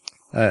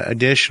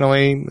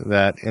 Additionally,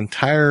 that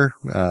entire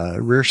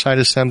rear side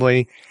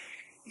assembly,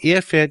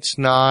 if it's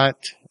not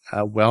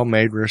a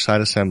well-made rear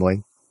side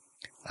assembly,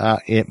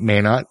 it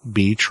may not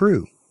be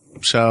true.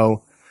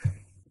 So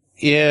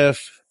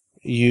if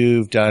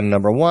you've done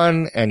number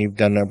 1 and you've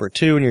done number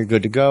 2 and you're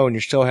good to go and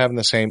you're still having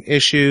the same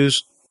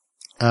issues,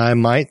 I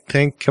might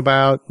think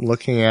about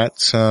looking at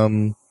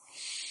some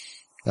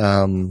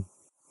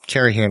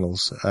carry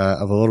handles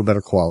of a little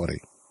better quality.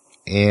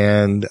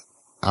 And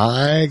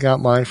I got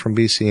mine from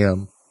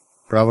BCM,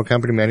 Bravo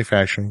Company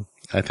Manufacturing.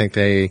 I think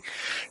they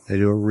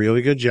do a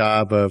really good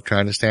job of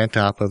trying to stay on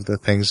top of the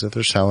things that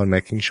they're selling,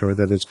 making sure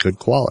that it's good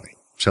quality.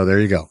 So there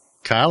you go.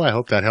 Kyle, I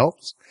hope that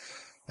helps.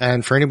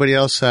 And for anybody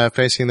else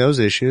facing those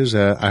issues,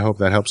 I hope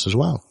that helps as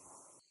well.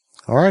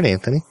 All right,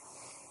 Anthony.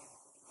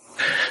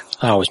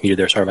 I was muted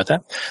there. Sorry about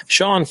that.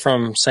 Sean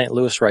from St.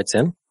 Louis writes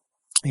in.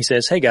 He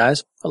says, "Hey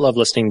guys, I love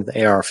listening to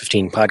the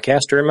AR-15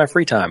 podcast during my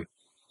free time.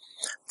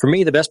 For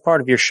me, the best part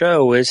of your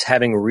show is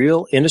having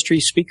real industry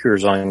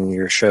speakers on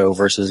your show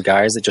versus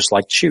guys that just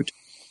like to shoot.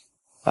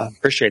 I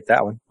appreciate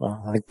that one.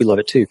 Well, I think we love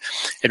it too.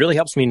 It really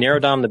helps me narrow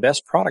down the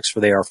best products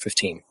for the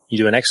AR-15. You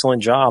do an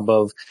excellent job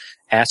of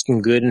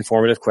asking good,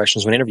 informative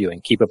questions when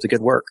interviewing. Keep up the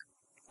good work."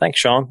 Thanks,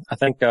 Sean. I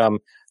think the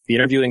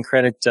interviewing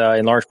credit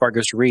in large part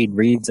goes to Reed.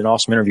 Reed's an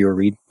awesome interviewer.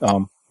 Reed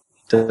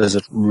does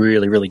a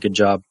really, really good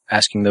job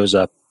asking those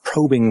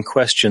probing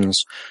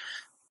questions.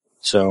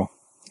 So,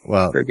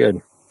 well, very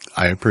good.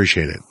 I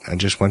appreciate it. I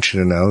just want you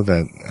to know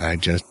that I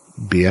just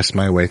BS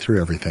my way through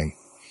everything.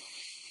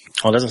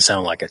 Well, it doesn't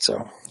sound like it,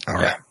 so. All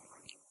right.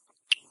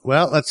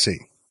 Well, let's see.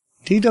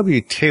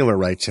 D.W. Taylor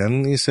writes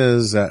in. He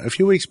says, a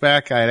few weeks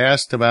back, I had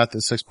asked about the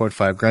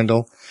 6.5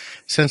 Grendel.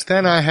 Since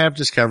then, I have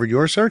discovered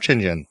your search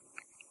engine.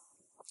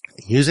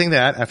 Using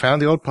that, I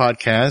found the old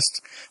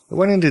podcast that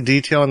went into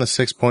detail on the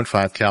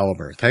 6.5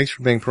 caliber. Thanks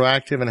for being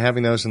proactive and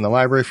having those in the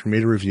library for me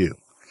to review.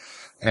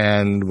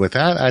 And with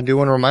that, I do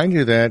want to remind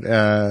you that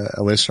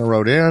a listener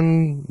wrote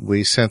in.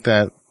 We sent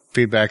that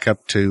feedback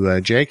up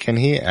to Jake, and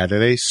he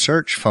added a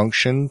search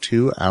function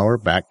to our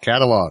back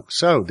catalog.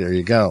 So there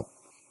you go.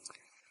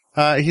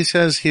 He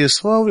says he is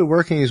slowly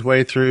working his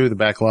way through the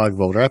backlog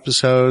of older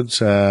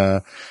episodes.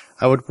 I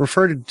would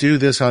prefer to do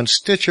this on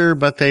Stitcher,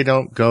 but they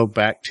don't go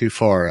back too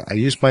far. I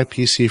use my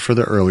PC for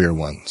the earlier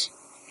ones.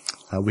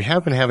 We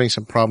have been having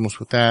some problems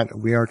with that.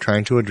 We are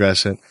trying to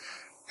address it.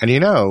 And you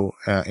know,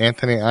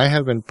 Anthony, I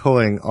have been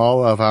pulling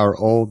all of our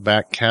old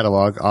back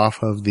catalog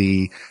off of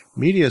the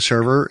media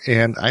server,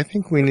 and I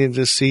think we need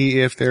to see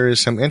if there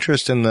is some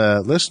interest in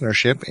the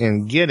listenership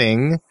in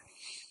getting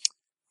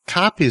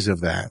copies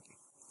of that.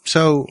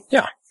 So,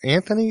 yeah,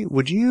 Anthony,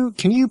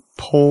 can you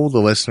poll the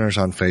listeners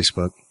on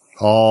Facebook?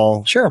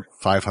 All sure,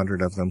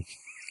 500 of them.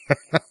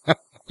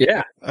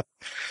 Yeah.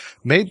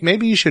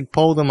 Maybe you should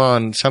poll them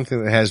on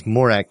something that has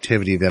more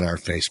activity than our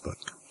Facebook.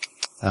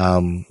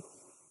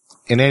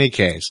 In any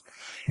case,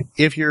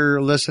 if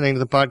you're listening to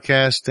the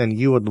podcast and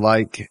you would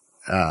like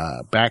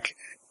back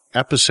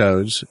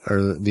episodes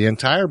or the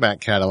entire back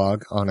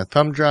catalog on a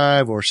thumb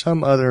drive or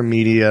some other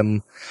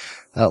medium,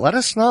 let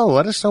us know.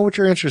 Let us know what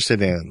you're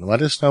interested in.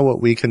 Let us know what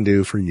we can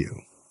do for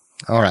you.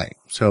 All right.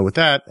 So with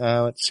that,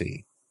 let's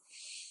see.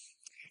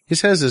 He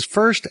says his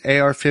first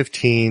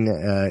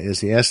AR-15 is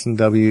the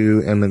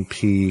S&W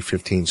M&P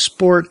 15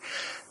 Sport.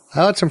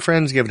 I let some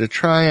friends give it a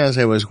try as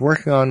I was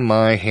working on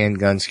my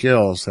handgun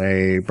skills.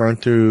 They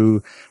burned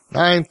through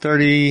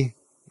 930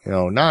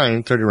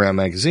 round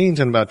magazines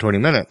in about 20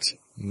 minutes.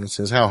 And it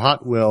says, how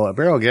hot will a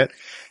barrel get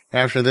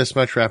after this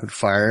much rapid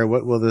fire?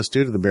 What will this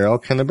do to the barrel?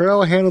 Can the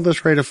barrel handle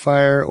this rate of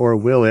fire, or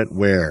will it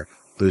wear?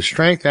 Lose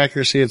strength,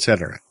 accuracy,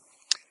 etc.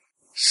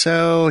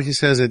 So he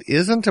says it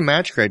isn't a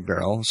match grade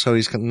barrel, so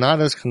he's not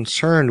as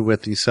concerned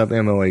with the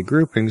sub-MOA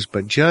groupings,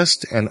 but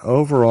just an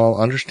overall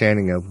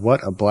understanding of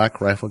what a black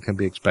rifle can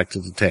be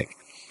expected to take.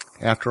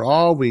 After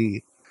all,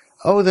 we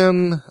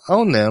own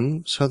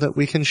them so that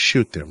we can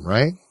shoot them,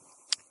 right?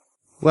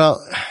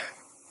 Well,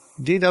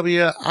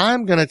 DW,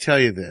 I'm going to tell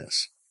you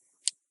this.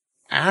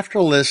 After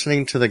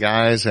listening to the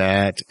guys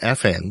at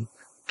FN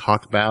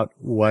talk about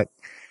what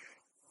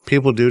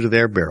people do to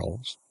their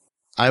barrels,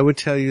 I would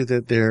tell you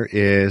that there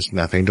is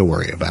nothing to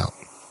worry about.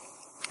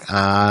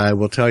 I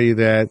will tell you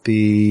that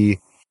the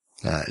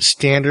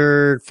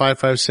standard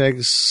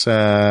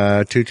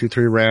 5.56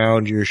 .223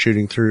 round you're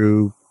shooting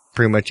through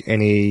pretty much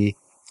any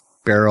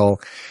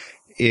barrel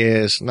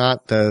is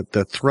not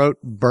the throat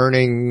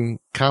burning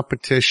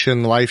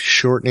competition, life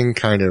shortening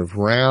kind of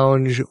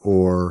round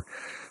or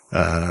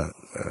the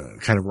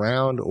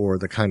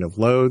kind of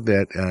load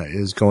that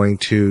is going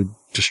to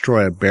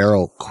destroy a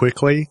barrel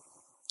quickly.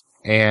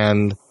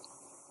 And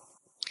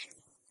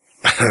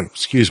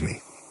excuse me.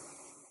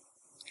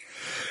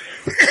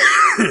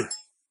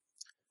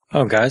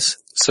 Oh, guys.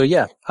 So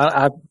yeah,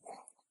 I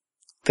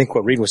think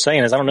what Reed was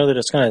saying is I don't know that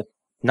it's going to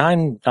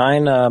nine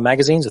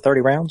magazines of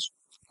 30 rounds.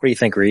 What do you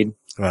think, Reed?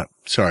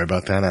 Sorry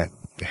about that. I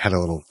had a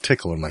little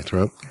tickle in my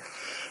throat.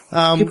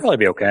 You'd probably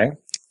be okay.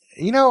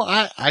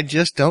 I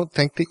just don't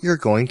think that you're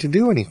going to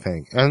do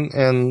anything.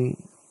 And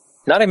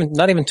not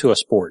even to a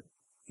sport.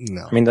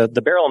 No. I mean, the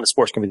barrel in the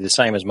sports can be the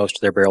same as most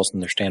of their barrels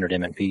in their standard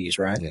M&Ps,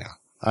 right? Yeah,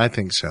 I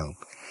think so.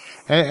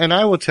 And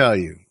I will tell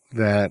you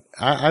that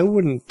I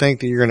wouldn't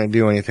think that you're going to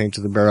do anything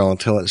to the barrel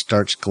until it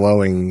starts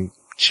glowing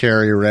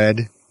cherry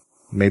red,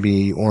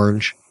 maybe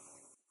orange.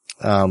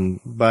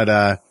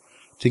 But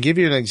to give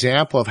you an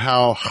example of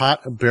how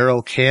hot a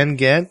barrel can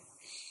get,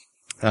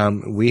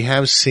 we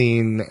have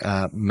seen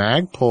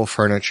Magpul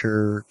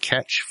furniture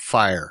catch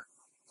fire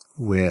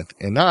with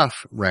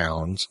enough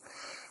rounds,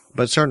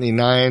 but certainly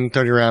 9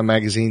 30-round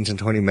magazines in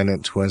 20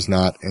 minutes was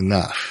not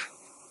enough,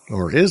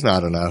 or is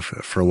not enough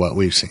for what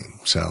we've seen.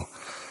 So,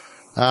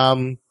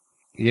 I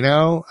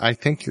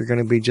think you're going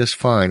to be just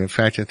fine. In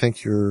fact, I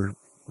think your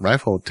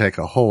rifle would take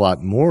a whole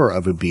lot more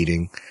of a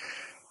beating,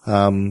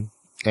 and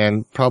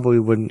probably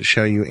wouldn't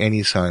show you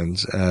any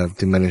signs of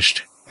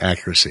diminished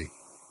accuracy.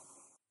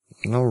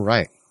 All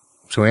right.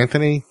 So,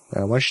 Anthony,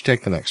 why don't you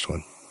take the next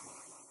one?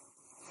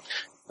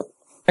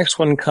 Next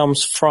one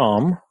comes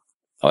from,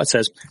 it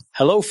says,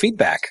 hello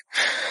feedback.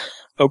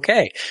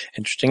 Okay.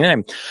 Interesting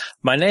name.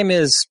 My name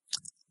is,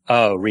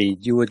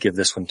 Reed, you would give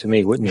this one to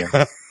me, wouldn't you?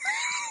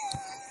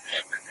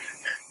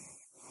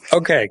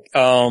 Okay.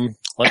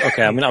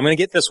 Okay. I'm going to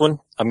get this one.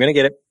 I'm going to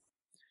get it.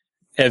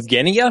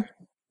 Evgenia,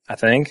 I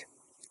think.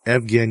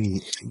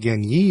 Evgenia.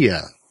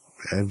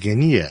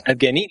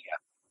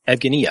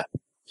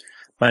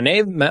 My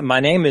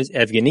name is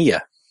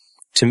Evgenia,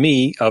 to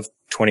me of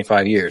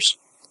 25 years.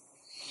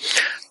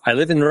 I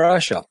live in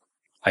Russia.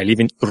 I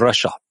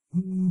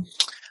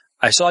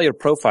saw your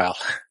profile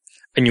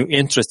and you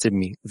interested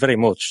me very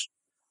much.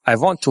 I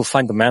want to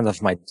find the man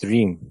of my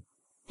dream.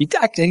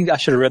 I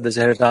should have read this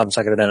ahead of time so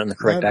I could have done it in the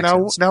correct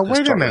accent. Now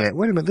wait a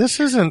minute. This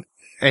isn't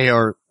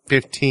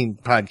AR-15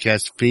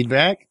 podcast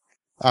feedback.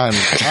 I'm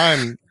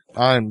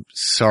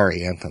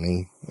sorry,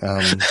 Anthony.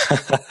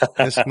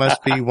 This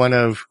must be one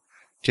of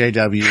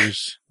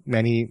JW's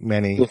many.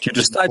 You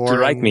decide to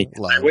write me.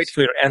 Loves. I wait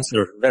for your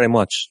answer very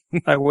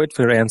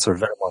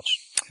much.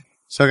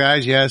 So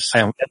guys, yes,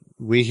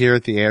 we here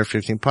at the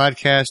AR-15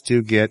 podcast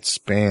do get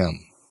spam.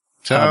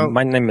 So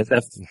my name is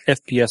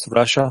FPS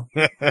Russia.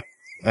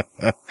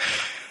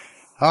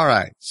 All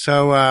right.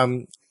 So,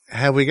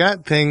 have we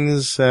got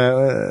things,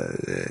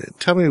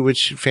 tell me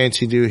which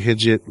fancy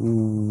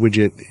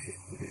widget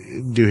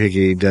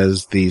doohickey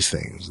does these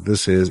things.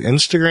 This is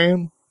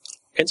Instagram?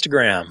 Okay,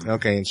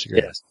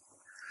 Instagram. Yes.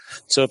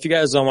 So if you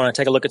guys want to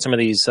take a look at some of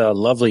these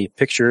lovely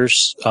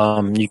pictures,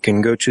 you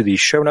can go to the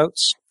show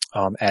notes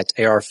at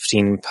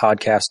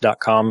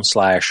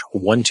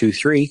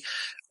ar15podcast.com/123,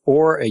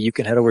 or you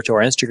can head over to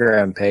our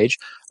Instagram page,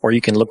 or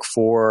you can look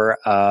for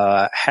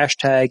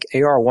hashtag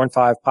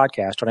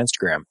AR15podcast on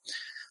Instagram.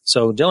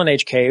 So Dylan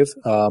H. Cave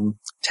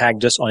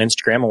tagged us on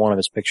Instagram on one of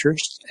his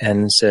pictures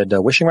and said,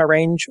 wishing my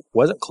range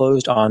wasn't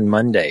closed on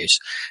Mondays.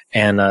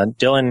 And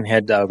Dylan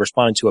had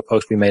responded to a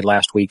post we made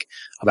last week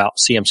about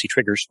CMC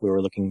triggers. We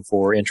were looking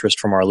for interest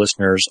from our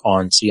listeners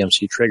on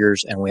CMC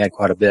triggers, and we had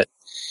quite a bit,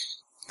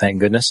 thank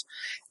goodness.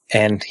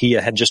 And he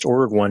had just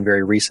ordered one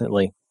very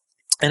recently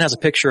and has a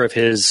picture of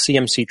his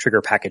CMC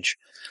trigger package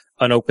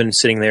unopened,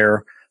 sitting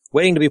there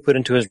waiting to be put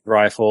into his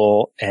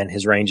rifle, and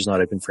his range is not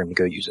open for him to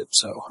go use it.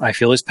 So I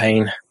feel his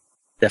pain.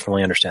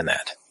 Definitely understand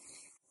that.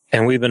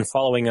 And we've been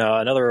following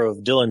another of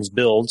Dylan's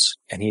builds,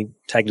 and he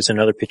tagged us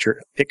another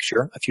picture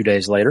a few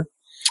days later.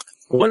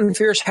 One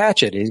Fierce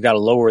Hatchet. He's got a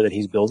lower that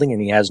he's building,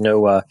 and he has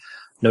no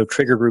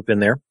trigger group in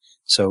there.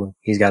 So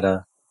he's got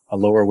a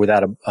lower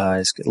without it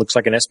looks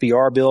like an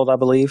SBR build, I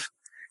believe,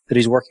 that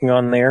he's working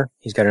on there.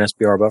 He's got an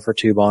SBR buffer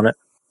tube on it.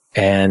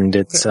 And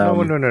it's,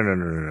 No. An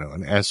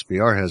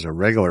SBR has a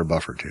regular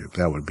buffer tube.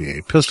 That would be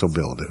a pistol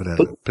build if it had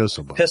a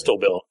pistol build. Pistol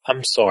build.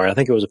 I'm sorry. I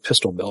think it was a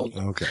pistol build.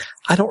 Okay.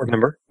 I don't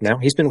remember now.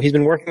 He's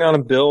been working on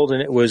a build,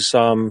 and it was,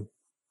 I don't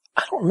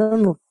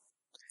remember.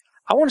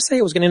 I want to say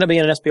it was going to end up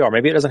being an SBR.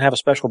 Maybe it doesn't have a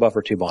special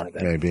buffer tube on it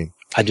then. Maybe.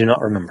 I do not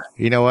remember.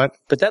 You know what?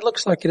 But that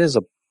looks like it is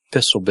a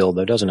pistol build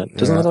though, doesn't it?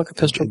 Doesn't it look like a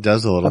pistol? It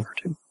does a little. Buffer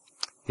tube?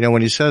 You know,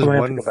 when he says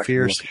One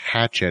Fierce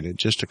Hatchet, it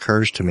just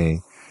occurs to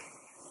me,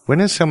 when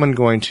is someone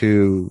going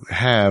to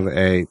have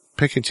a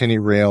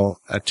Picatinny rail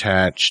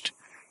attached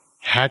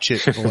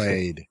hatchet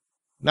blade?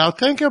 Now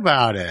think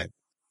about it.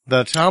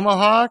 The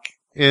tomahawk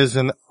is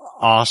an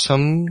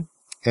awesome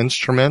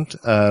instrument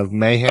of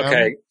mayhem.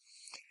 Okay.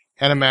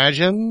 And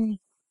imagine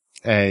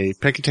a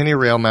Picatinny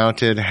rail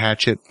mounted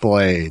hatchet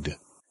blade.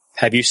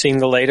 Have you seen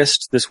the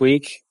latest this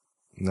week?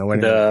 No, wait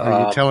a minute.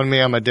 Are you telling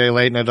me I'm a day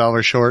late and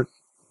 $1 short?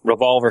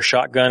 Revolver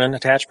shotgun and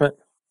attachment?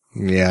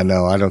 Yeah,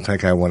 no, I don't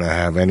think I want to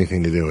have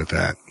anything to do with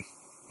that.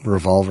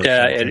 Revolver.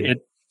 Yeah,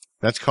 it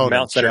that's called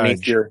mounts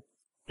underneath your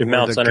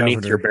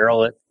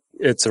barrel.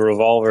 It's a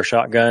revolver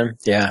shotgun.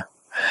 Yeah.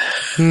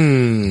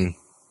 I'll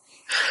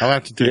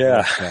have to take a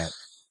look at that.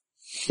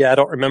 Yeah, I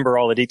don't remember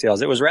all the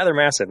details. It was rather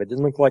massive. It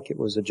didn't look like it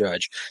was a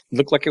Judge. It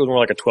looked like it was more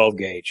like a 12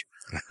 gauge.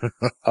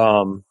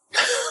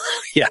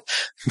 Yeah,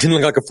 it didn't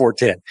look like a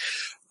 410.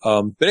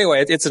 But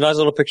anyway, it's a nice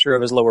little picture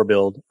of his lower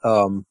build,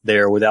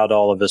 there without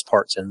all of his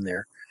parts in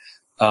there.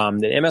 The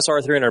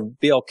MSR 300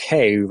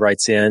 BLK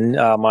writes in,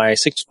 my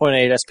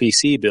 6.8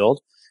 SPC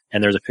build,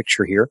 and there's a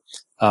picture here,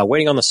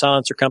 waiting on the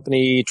silencer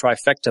company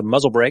trifecta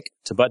muzzle brake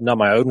to button on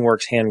my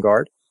Odinworks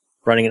handguard,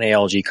 running an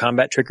ALG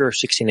combat trigger,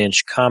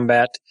 16-inch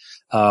combat,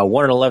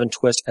 1-11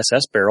 twist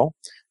SS barrel,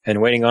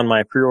 and waiting on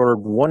my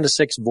pre-ordered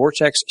 1-6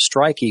 Vortex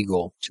Strike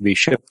Eagle to be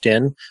shipped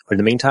in. But in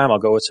the meantime, I'll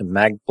go with some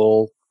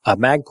Magpul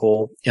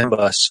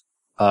M-Bus,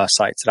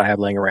 sights that I have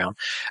laying around.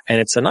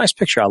 And it's a nice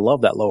picture. I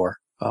love that lower.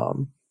 I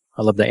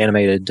love the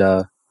animated,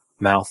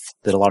 mouth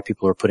that a lot of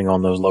people are putting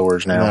on those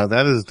lowers now. No,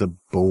 that is the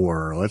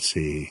bore. Let's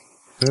see.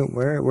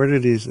 Where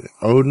did he,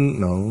 Odin?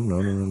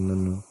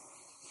 No.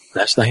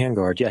 That's the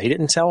handguard. Yeah, he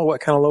didn't tell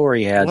what kind of lower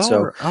he had,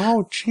 lower. so.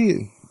 Oh,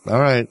 gee. All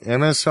right.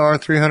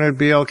 MSR 300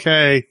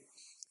 BLK.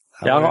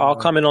 Yeah, I'll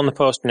comment on the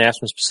post and ask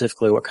him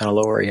specifically what kind of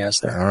lower he has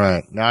there. All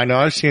right. Now, I know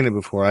I've seen it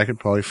before. I could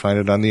probably find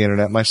it on the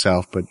internet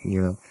myself, but,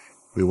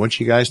 we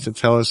want you guys to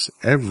tell us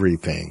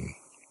everything.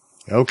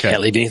 Okay.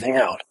 Can't leave anything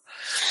out.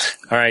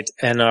 All right.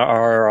 And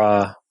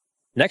our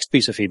next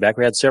piece of feedback,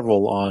 we had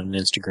several on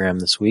Instagram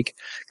this week,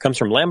 comes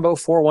from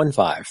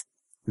Lambo415.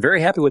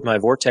 Very happy with my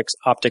Vortex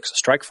Optics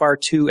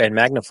Strikefire 2 and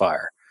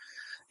magnifier.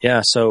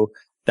 Yeah, so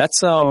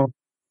that's a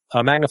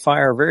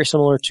magnifier very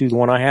similar to the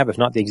one I have, if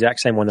not the exact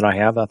same one that I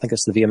have. I think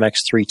it's the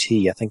VMX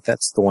 3T. I think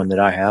that's the one that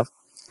I have.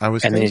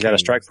 Then he's got a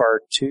Strikefire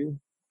 2.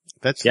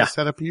 That's the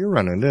setup you're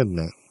running, isn't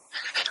it?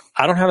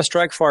 I don't have a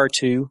Strikefire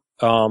 2.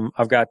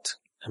 I've got,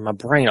 and my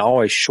brain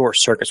always short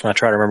circuits when I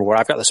try to remember what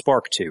I've got. The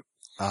Spark 2,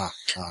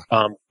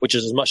 which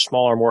is a much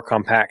smaller, more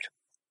compact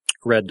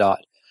red dot.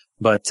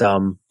 But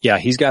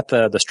he's got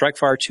the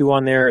Strikefire 2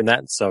 on there, and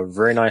that's a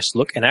very nice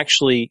look. And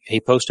actually, he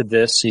posted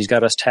this. He's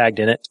got us tagged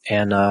in it,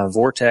 and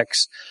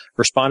Vortex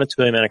responded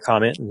to him in a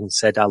comment and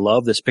said, "I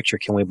love this picture.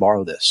 Can we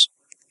borrow this?"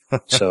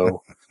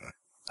 So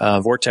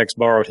Vortex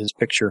borrowed his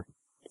picture,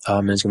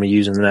 and is going to be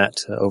using that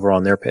over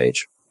on their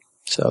page.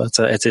 So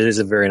it is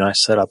a very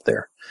nice setup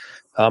there.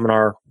 And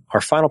our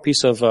final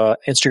piece of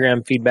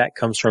Instagram feedback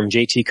comes from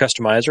JT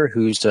Customizer,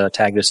 who's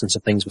tagged us in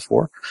some things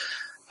before.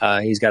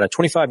 He's got a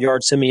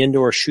 25-yard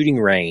semi-indoor shooting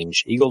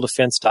range,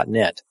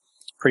 eagledefense.net.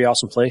 Pretty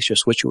awesome place.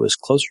 Just wish it was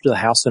closer to the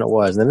house than it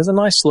was. And it is a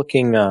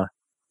nice-looking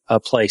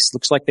place.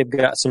 Looks like they've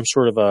got some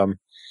sort of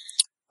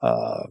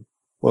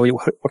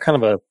what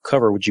kind of a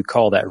cover would you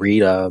call that,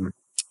 Reed?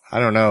 I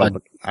don't know,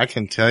 but I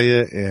can tell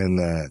you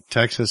in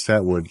Texas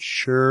that would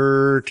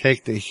sure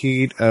take the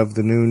heat of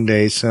the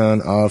noonday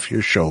sun off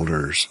your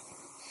shoulders.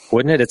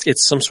 Wouldn't it?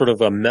 It's some sort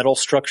of a metal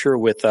structure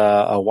with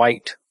a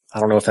white, I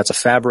don't know if that's a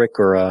fabric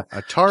or a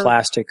tarp,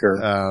 plastic or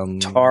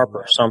tarp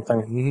or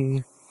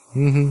something.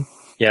 Mm-hmm.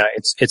 Yeah,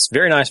 it's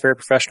very nice, very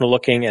professional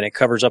looking, and it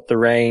covers up the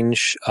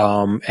range.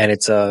 And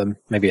it's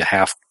maybe a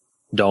half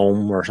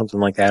dome or something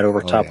like that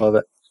over top of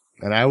it.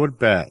 And I would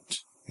bet,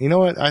 you know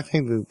what? I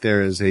think that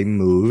there is a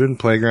move in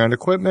playground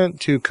equipment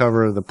to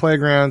cover the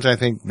playgrounds. I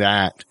think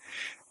that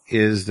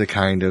is the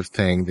kind of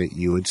thing that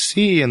you would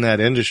see in that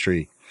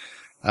industry.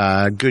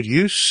 Good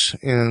use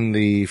in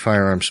the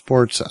firearm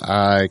sports.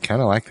 I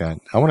kind of like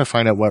that. I want to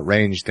find out what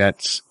range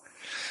that's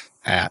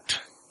at.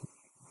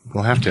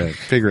 We'll have to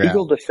figure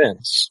Eagle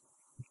Defense.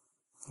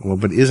 Well,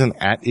 but isn't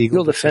at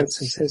Eagle Defense?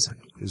 He says.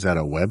 Is that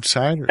a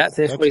website? That's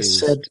what he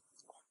said.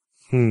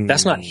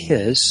 That's not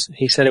his.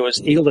 He said it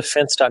was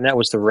eagledefense.net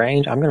was the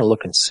range. I'm going to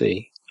look and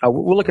see.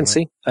 We'll look and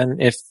see,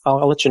 and if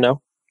I'll let you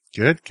know.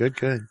 Good.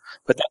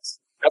 But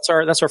that's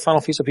our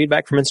final piece of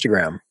feedback from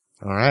Instagram.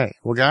 All right.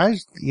 Well,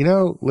 guys,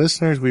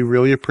 listeners, we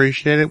really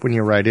appreciate it when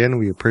you write in.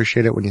 We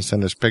appreciate it when you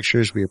send us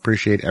pictures. We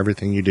appreciate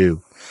everything you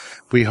do.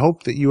 We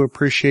hope that you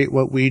appreciate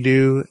what we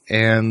do,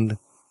 and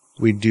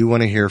we do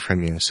want to hear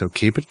from you. So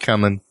keep it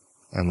coming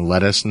and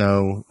let us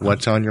know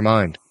what's on your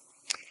mind.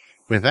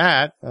 With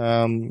that,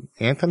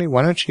 Anthony,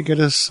 why don't you get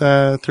us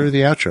through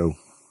the outro?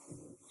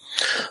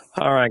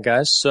 All right,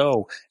 guys.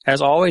 So,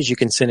 as always, you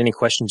can send any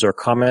questions or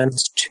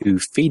comments to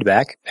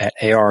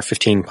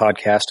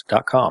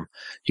feedback@AR15podcast.com.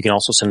 You can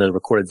also send a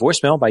recorded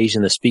voicemail by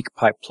using the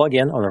SpeakPipe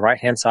plugin on the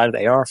right-hand side of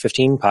the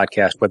AR-15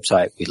 podcast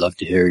website. We'd love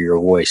to hear your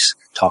voice.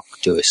 Talk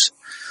to us.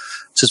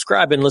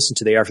 Subscribe and listen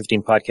to the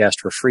AR-15 podcast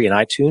for free in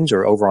iTunes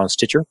or over on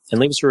Stitcher, and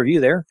leave us a review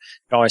there.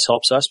 It always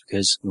helps us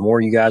because the more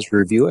you guys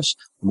review us,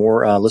 the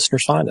more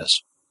listeners find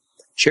us.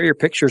 Share your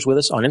pictures with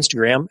us on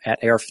Instagram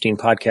at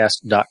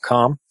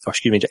AR15podcast.com, at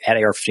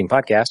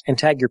AR15podcast, and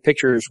tag your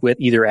pictures with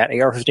either at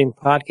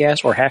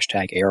AR15podcast or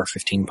hashtag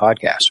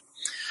AR15podcast.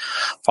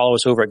 Follow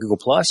us over at Google+.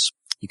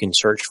 You can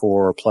search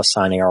for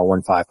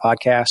 +AR15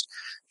 podcast.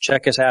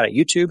 Check us out at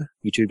YouTube,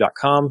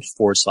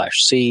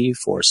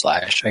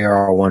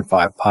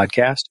 youtube.com/C/AR15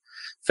 podcast.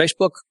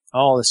 Facebook,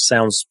 all this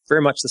sounds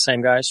very much the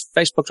same, guys.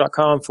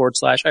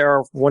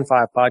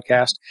 Facebook.com/AR15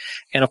 podcast.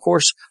 And of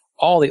course,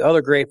 all the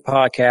other great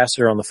podcasts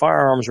are on the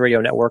Firearms Radio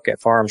Network at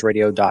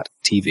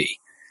firearmsradio.tv.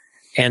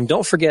 And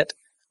don't forget,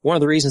 one of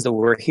the reasons that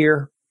we're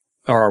here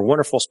are our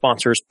wonderful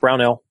sponsors,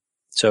 Brownell.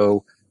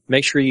 So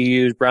make sure you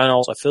use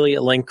Brownell's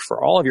affiliate link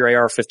for all of your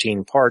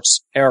AR-15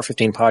 parts,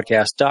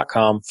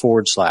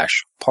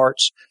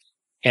 ar15podcast.com/parts.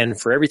 And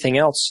for everything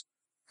else,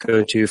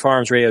 go to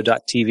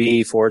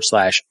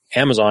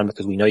firearmsradio.tv/Amazon,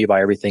 because we know you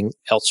buy everything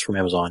else from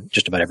Amazon.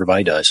 Just about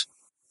everybody does.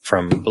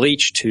 From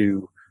bleach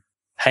to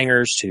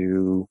hangers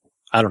to,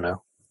 I don't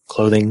know,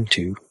 clothing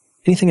to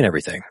anything and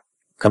everything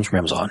comes from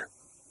Amazon.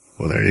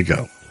 Well, there you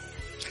go.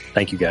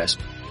 Thank you, guys.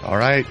 All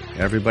right.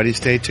 Everybody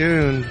stay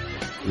tuned.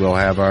 We'll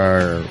have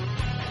our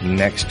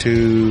next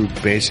 2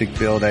 basic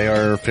build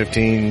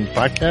AR-15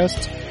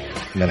 podcasts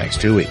in the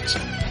next 2 weeks.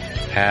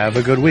 Have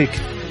a good week.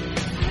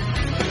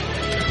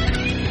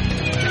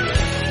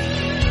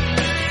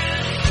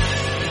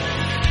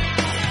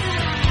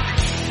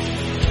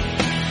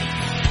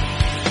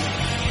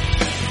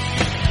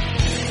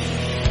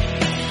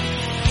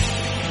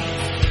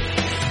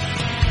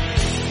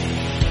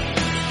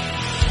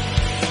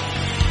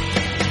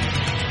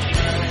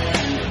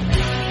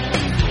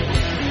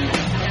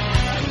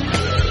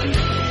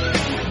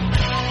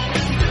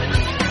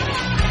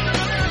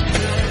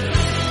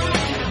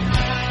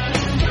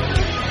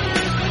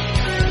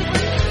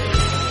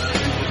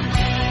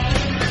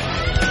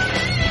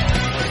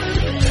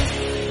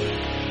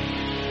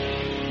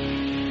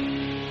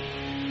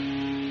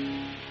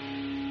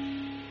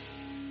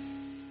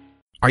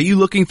 Are you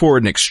looking for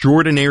an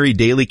extraordinary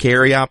daily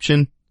carry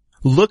option?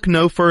 Look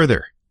no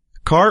further.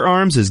 Car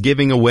Arms is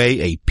giving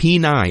away a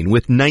P9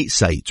 with night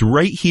sights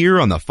right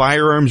here on the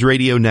Firearms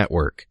Radio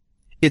Network.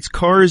 It's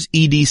Car's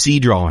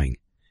EDC drawing.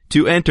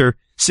 To enter,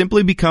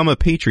 simply become a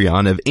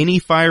Patreon of any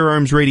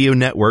Firearms Radio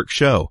Network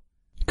show.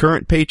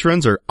 Current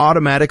patrons are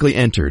automatically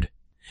entered.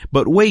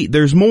 But wait,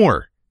 there's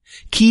more.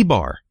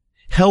 Keybar,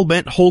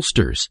 Hellbent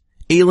holsters,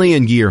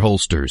 Alien Gear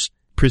holsters,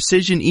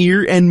 Precision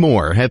Ear, and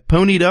more have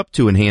ponied up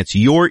to enhance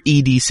your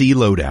EDC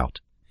loadout.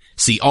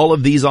 See all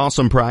of these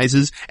awesome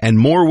prizes and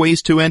more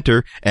ways to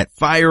enter at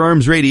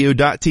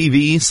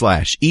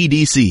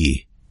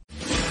firearmsradio.tv/EDC.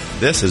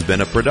 This has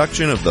been a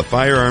production of the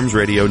Firearms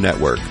Radio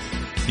Network.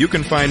 You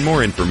can find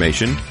more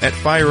information at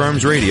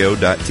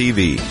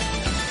firearmsradio.tv.